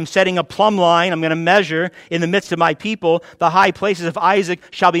 I am setting a plumb line. I'm going to measure in the midst of my people. The high places of Isaac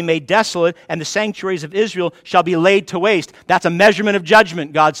shall be made desolate, and the sanctuaries of Israel shall be laid to waste. That's a measurement of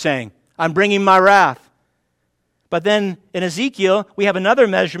judgment, God's saying. I'm bringing my wrath. But then in Ezekiel, we have another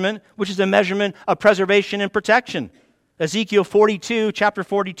measurement, which is a measurement of preservation and protection. Ezekiel 42, chapter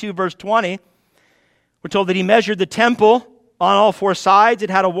 42, verse 20, we're told that he measured the temple on all four sides.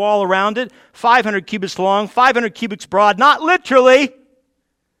 It had a wall around it, 500 cubits long, 500 cubits broad, not literally,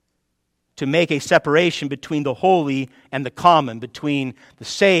 to make a separation between the holy and the common, between the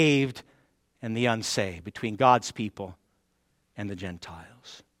saved and the unsaved, between God's people and the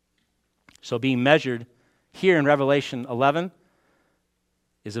Gentiles. So being measured here in Revelation 11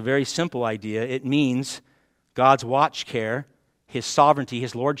 is a very simple idea. It means God's watch care, His sovereignty,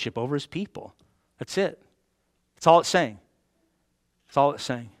 His lordship over His people. That's it. That's all it's saying. That's all it's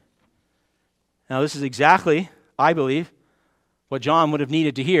saying. Now, this is exactly, I believe, what John would have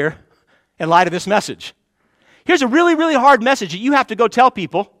needed to hear in light of this message. Here's a really, really hard message that you have to go tell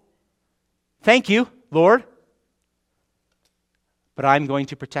people. Thank you, Lord, but I'm going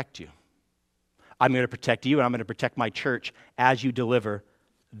to protect you. I'm going to protect you, and I'm going to protect my church as you deliver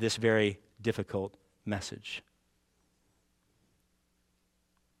this very difficult message.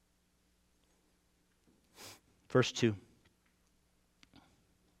 Verse 2.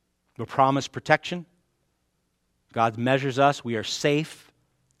 We're promised protection. God measures us. We are safe.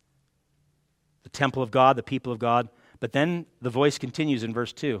 The temple of God, the people of God. But then the voice continues in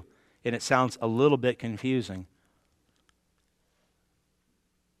verse 2, and it sounds a little bit confusing.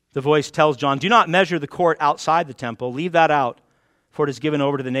 The voice tells John, do not measure the court outside the temple. Leave that out, for it is given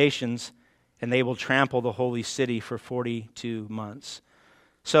over to the nations, and they will trample the holy city for 42 months.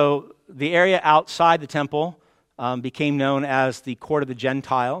 So the area outside the temple became known as the court of the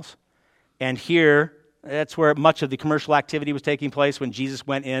Gentiles. And here, that's where much of the commercial activity was taking place. When Jesus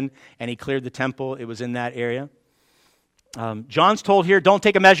went in and he cleared the temple, it was in that area. John's told here, don't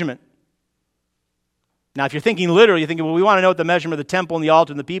take a measurement. Now, if you're thinking literally, you're thinking, well, we want to know what the measurement of the temple and the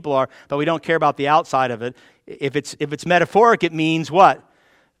altar and the people are, but we don't care about the outside of it. If it's metaphoric, it means what?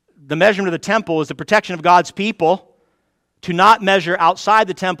 The measurement of the temple is the protection of God's people. To not measure outside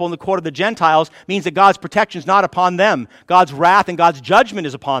the temple in the court of the Gentiles means that God's protection is not upon them. God's wrath and God's judgment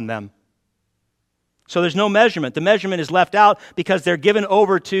is upon them. So there's no measurement. The measurement is left out because they're given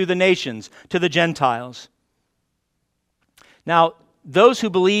over to the nations, to the Gentiles. Now, those who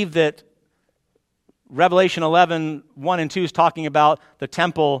believe that Revelation 11, 1 and 2 is talking about the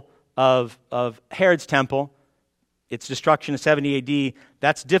temple of Herod's temple, its destruction in 70 AD,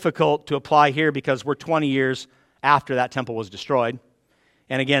 that's difficult to apply here because we're 20 years after that temple was destroyed.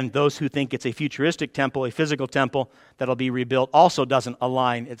 And again, those who think it's a futuristic temple, a physical temple that'll be rebuilt, also doesn't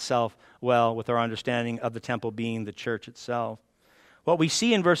align itself well with our understanding of the temple being the church itself. What we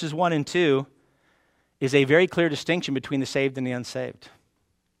see in verses 1 and 2 is a very clear distinction between the saved and the unsaved.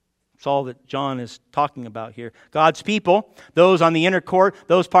 That's all that John is talking about here. God's people, those on the inner court,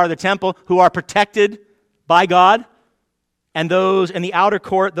 those part of the temple who are protected by God, and those in the outer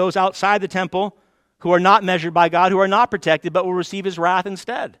court, those outside the temple who are not measured by God, who are not protected, but will receive his wrath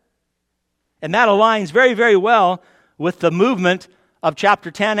instead. And that aligns very, very well with the movement of chapter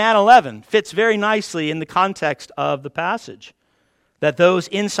 10 and 11. Fits very nicely in the context of the passage. That those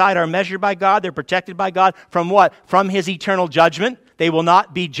inside are measured by God, they're protected by God from what? From his eternal judgment. They will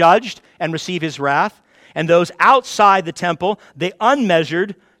not be judged and receive his wrath. And those outside the temple, the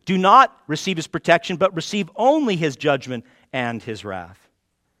unmeasured, do not receive his protection, but receive only his judgment and his wrath.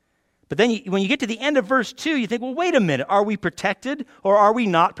 But then when you get to the end of verse 2, you think, well, wait a minute. Are we protected or are we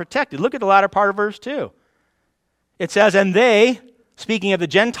not protected? Look at the latter part of verse 2. It says, and they, speaking of the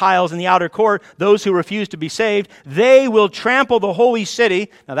Gentiles in the outer court, those who refuse to be saved, they will trample the holy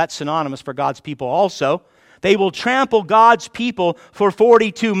city. Now that's synonymous for God's people also. They will trample God's people for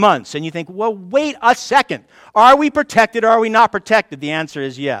 42 months. And you think, well, wait a second. Are we protected or are we not protected? The answer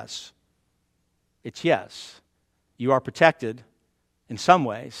is yes. It's yes. You are protected in some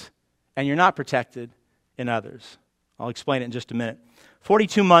ways, and you're not protected in others. I'll explain it in just a minute.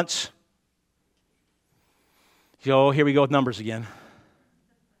 42 months. Oh, here we go with numbers again.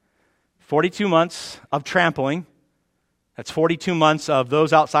 42 months of trampling. That's 42 months of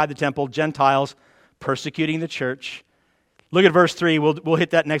those outside the temple, Gentiles, persecuting the church. Look at verse 3. We'll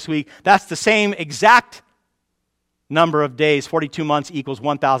hit that next week. That's the same exact number of days. 42 months equals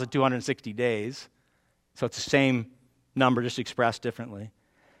 1,260 days. So it's the same number, just expressed differently.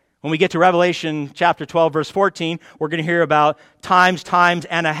 When we get to Revelation chapter 12, verse 14, we're going to hear about times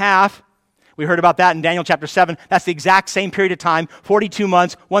and a half. We heard about that in Daniel chapter 7. That's the exact same period of time, 42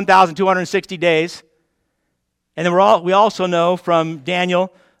 months, 1,260 days. And then we also know from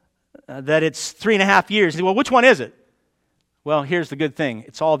Daniel that it's 3.5 years. Well, which one is it? Well, here's the good thing.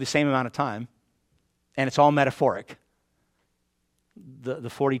 It's all the same amount of time, and it's all metaphoric. The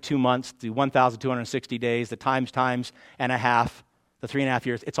 42 months, the 1,260 days, the times and a half, the 3.5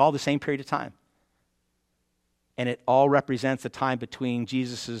 years, it's all the same period of time. And it all represents the time between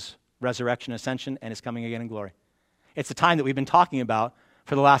Jesus' resurrection, ascension, and his coming again in glory. It's the time that we've been talking about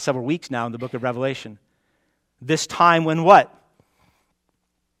for the last several weeks now in the book of Revelation. This time when what?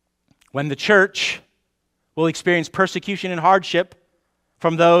 When the church will experience persecution and hardship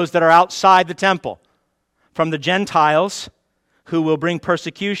from those that are outside the temple, from the Gentiles who will bring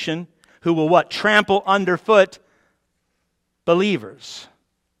persecution, who will what? Trample underfoot believers.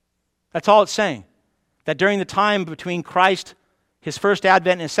 That's all it's saying. That during the time between Christ, his first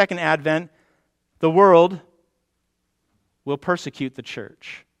advent and his second advent, the world will persecute the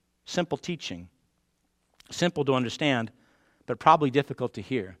church. Simple teaching. Simple to understand, but probably difficult to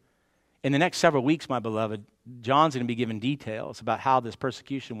hear. In the next several weeks, my beloved, John's going to be given details about how this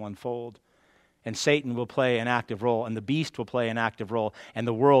persecution will unfold. And Satan will play an active role, and the beast will play an active role, and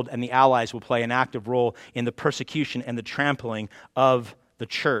the world and the allies will play an active role in the persecution and the trampling of the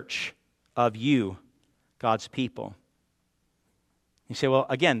church, of you, God's people. You say, well,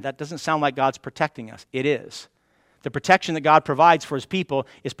 again, that doesn't sound like God's protecting us. It is. The protection that God provides for his people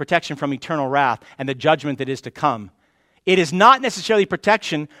is protection from eternal wrath and the judgment that is to come. It is not necessarily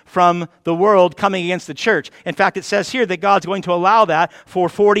protection from the world coming against the church. In fact, it says here that God's going to allow that for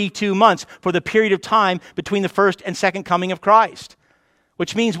 42 months, for the period of time between the first and second coming of Christ,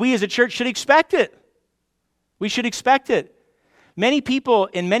 which means we as a church should expect it. We should expect it. Many people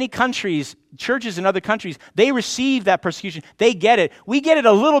in many countries, churches in other countries, they receive that persecution. They get it. We get it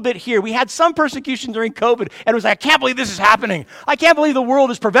a little bit here. We had some persecution during COVID, and it was like, I can't believe this is happening. I can't believe the world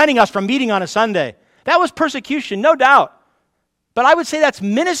is preventing us from meeting on a Sunday. That was persecution, no doubt. But I would say that's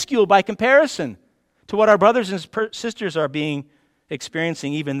minuscule by comparison to what our brothers and sisters are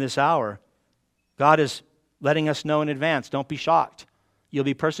experiencing even this hour. God is letting us know in advance, don't be shocked. You'll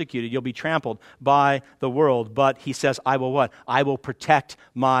be persecuted, you'll be trampled by the world. But he says, I will what? I will protect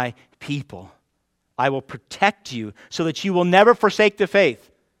my people. I will protect you so that you will never forsake the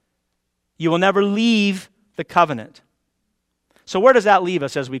faith. You will never leave the covenant. So where does that leave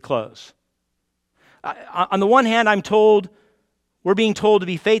us as we close? On the one hand, we're being told to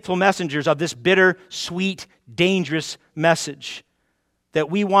be faithful messengers of this bitter, sweet, dangerous message. That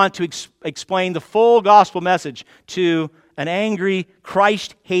we want to explain the full gospel message to an angry,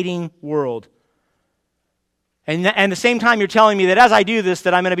 Christ-hating world. And at the same time, you're telling me that as I do this,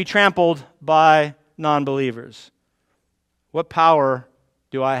 that I'm going to be trampled by non-believers. What power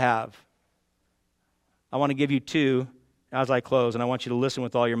do I have? I want to give you two as I close, and I want you to listen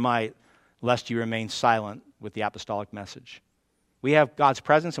with all your might, lest you remain silent with the apostolic message. We have God's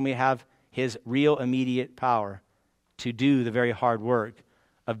presence and we have his real immediate power to do the very hard work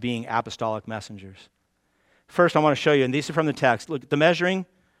of being apostolic messengers. First, I want to show you, and these are from the text. Look, the measuring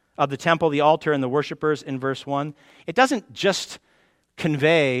of the temple, the altar, and the worshipers in verse 1. It doesn't just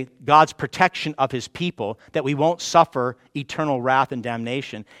convey God's protection of his people, that we won't suffer eternal wrath and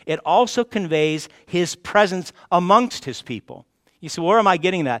damnation. It also conveys his presence amongst his people. You say, where am I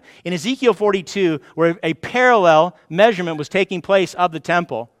getting that? In Ezekiel 42, where a parallel measurement was taking place of the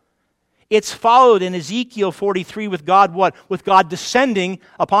temple, it's followed in Ezekiel 43 with God what? With God descending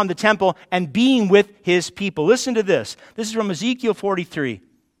upon the temple and being with his people. Listen to this. This is from Ezekiel 43.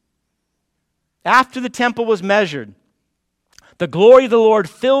 After the temple was measured, the glory of the Lord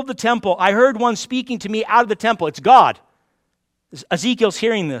filled the temple. I heard one speaking to me out of the temple. It's God. Ezekiel's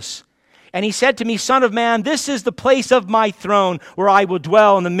hearing this. And he said to me, Son of man, this is the place of my throne where I will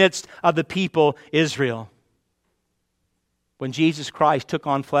dwell in the midst of the people Israel. When Jesus Christ took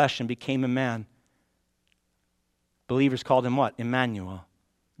on flesh and became a man, believers called him what? Emmanuel,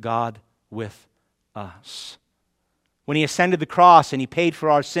 God with us. When he ascended the cross and he paid for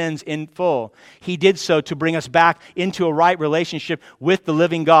our sins in full, he did so to bring us back into a right relationship with the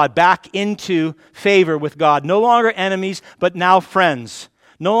living God, back into favor with God. No longer enemies, but now friends.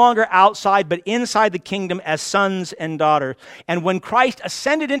 No longer outside, but inside the kingdom as sons and daughters. And when Christ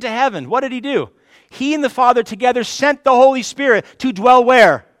ascended into heaven, what did he do? He and the Father together sent the Holy Spirit to dwell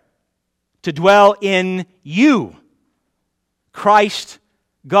where? To dwell in you. Christ,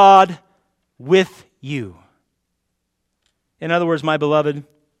 God with you. In other words, my beloved,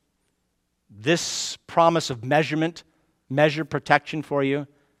 this promise of measure protection for you,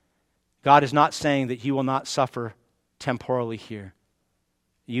 God is not saying that you will not suffer temporally here.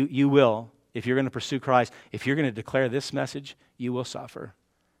 You will, if you're going to pursue Christ, if you're going to declare this message, you will suffer.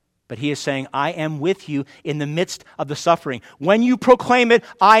 But he is saying, I am with you in the midst of the suffering. When you proclaim it,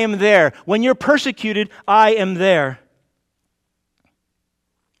 I am there. When you're persecuted, I am there.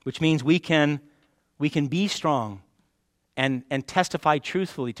 Which means we can be strong and testify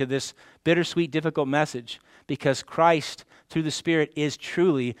truthfully to this bittersweet, difficult message, because Christ, through the Spirit, is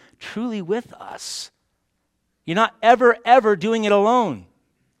truly, truly with us. You're not ever doing it alone.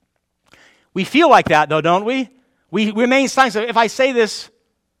 We feel like that, though, don't we? We remain silent. So if I say this,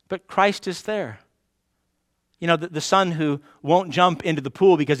 but Christ is there. You know, the son who won't jump into the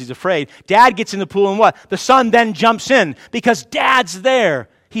pool because he's afraid. Dad gets in the pool and what? The son then jumps in because Dad's there.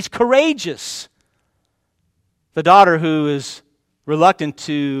 He's courageous. The daughter who is reluctant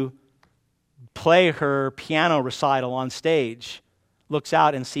to play her piano recital on stage looks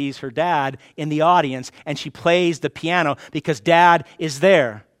out and sees her dad in the audience, and she plays the piano because Dad is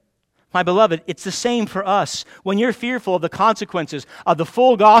there. My beloved, it's the same for us. When you're fearful of the consequences of the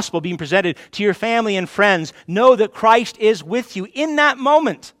full gospel being presented to your family and friends, know that Christ is with you in that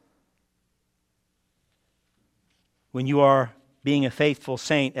moment. When you are being a faithful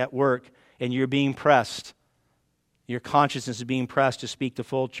saint at work and you're being pressed, your consciousness is being pressed to speak the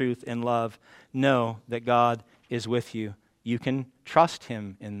full truth in love, know that God is with you. You can trust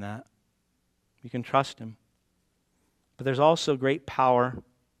him in that. You can trust him. But there's also great power.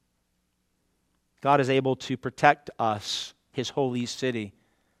 God is able to protect us, his holy city,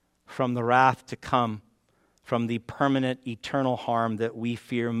 from the wrath to come, from the permanent, eternal harm that we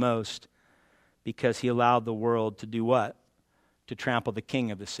fear most, because he allowed the world to do what? To trample the king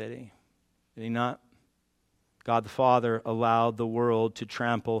of the city. Did he not? God the Father allowed the world to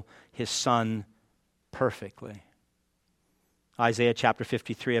trample his Son perfectly. Isaiah chapter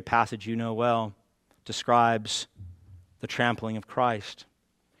 53, a passage you know well, describes the trampling of Christ.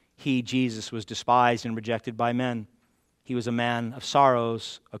 He, Jesus, was despised and rejected by men. He was a man of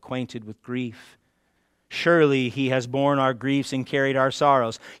sorrows, acquainted with grief. Surely he has borne our griefs and carried our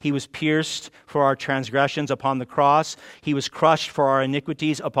sorrows. He was pierced for our transgressions upon the cross. He was crushed for our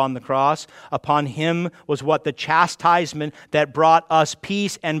iniquities upon the cross. Upon him was what? The chastisement that brought us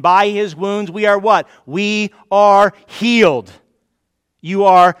peace. And by his wounds we are what? We are healed. You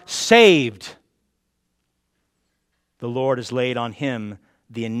are saved. The Lord has laid on him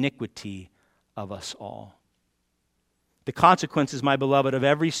the iniquity of us all. The consequences, my beloved, of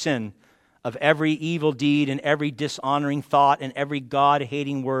every sin, of every evil deed and every dishonoring thought and every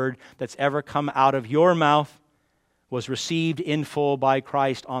God-hating word that's ever come out of your mouth was received in full by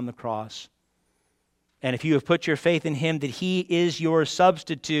Christ on the cross. And if you have put your faith in him, that he is your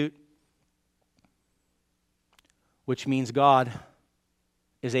substitute, which means God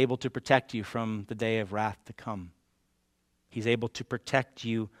is able to protect you from the day of wrath to come. He's able to protect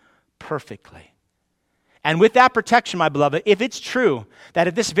you perfectly. And with that protection, my beloved, if it's true that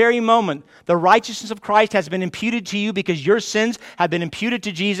at this very moment the righteousness of Christ has been imputed to you because your sins have been imputed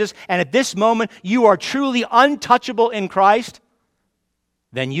to Jesus, and at this moment you are truly untouchable in Christ,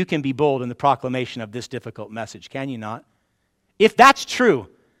 then you can be bold in the proclamation of this difficult message, can you not? If that's true,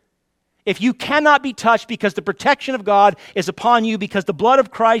 if you cannot be touched because the protection of God is upon you, because the blood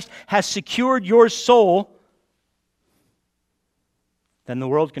of Christ has secured your soul, then the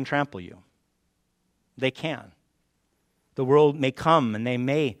world can trample you. They can. The world may come and they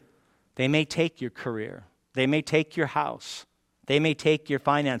may take your career. They may take your house. They may take your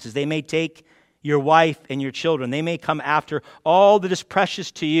finances. They may take your wife and your children. They may come after all that is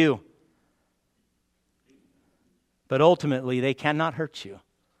precious to you. But ultimately, they cannot hurt you.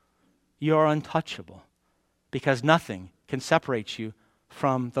 You are untouchable because nothing can separate you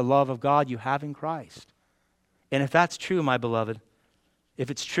from the love of God you have in Christ. And if that's true, my beloved, if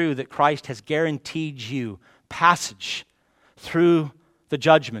it's true that Christ has guaranteed you passage through the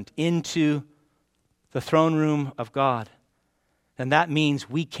judgment into the throne room of God, then that means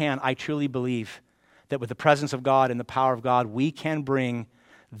we can, I truly believe, that with the presence of God and the power of God, we can bring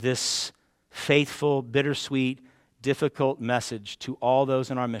this faithful, bittersweet, difficult message to all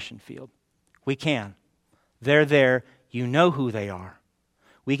those in our mission field. We can. They're there. You know who they are.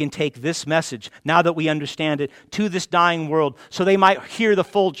 We can take this message, now that we understand it, to this dying world so they might hear the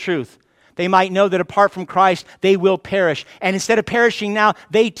full truth. They might know that apart from Christ, they will perish. And instead of perishing now,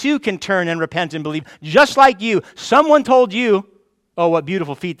 they too can turn and repent and believe. Just like you, someone told you, oh, what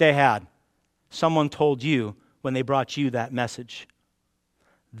beautiful feet they had. Someone told you when they brought you that message.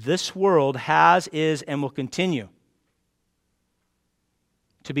 This world has, is, and will continue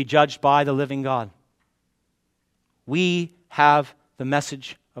to be judged by the living God. We have the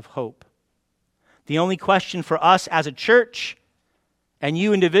message of hope. The only question for us as a church and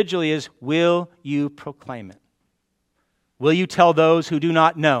you individually is, will you proclaim it? Will you tell those who do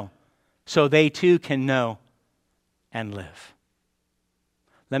not know so they too can know and live?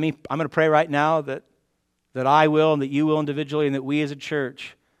 I'm going to pray right now that I will and that you will individually and that we as a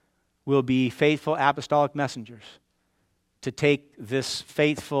church will be faithful apostolic messengers to take this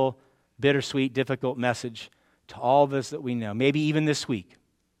faithful, bittersweet, difficult message to all of us that we know, maybe even this week.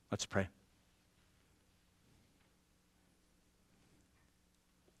 Let's pray.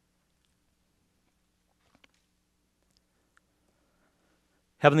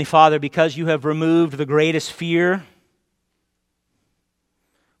 Heavenly Father, because you have removed the greatest fear,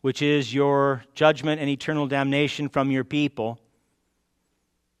 which is your judgment and eternal damnation from your people,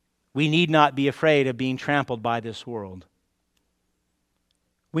 we need not be afraid of being trampled by this world.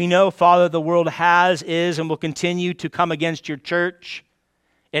 We know, Father, the world has, is, and will continue to come against your church.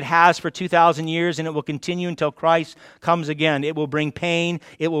 It has for 2,000 years, and it will continue until Christ comes again. It will bring pain,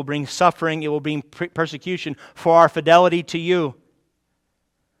 it will bring suffering, it will bring persecution for our fidelity to you.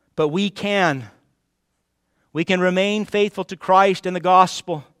 But we can remain faithful to Christ and the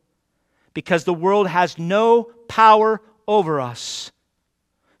gospel because the world has no power over us.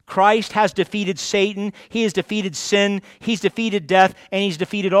 Christ has defeated Satan, He has defeated sin, He's defeated death, and He's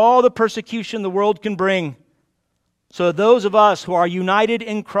defeated all the persecution the world can bring. So those of us who are united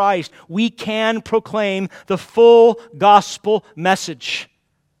in Christ, we can proclaim the full gospel message.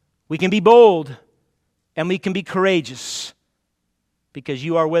 We can be bold and we can be courageous because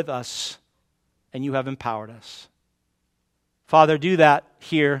you are with us and you have empowered us. Father, do that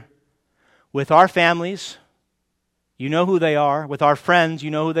here with our families. You know who they are. With our friends, you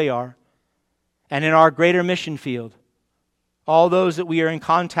know who they are. And in our greater mission field, all those that we are in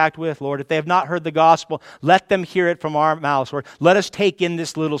contact with, Lord, if they have not heard the gospel, let them hear it from our mouths. Lord, let us take in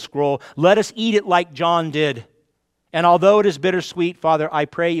this little scroll. Let us eat it like John did. And although it is bittersweet, Father, I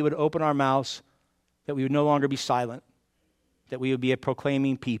pray you would open our mouths, that we would no longer be silent, that we would be a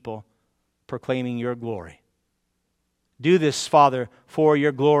proclaiming people, proclaiming your glory. Do this, Father, for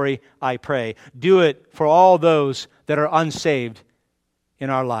your glory, I pray. Do it for all those that are unsaved in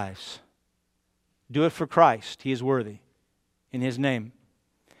our lives. Do it for Christ. He is worthy. In His name,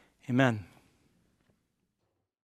 amen.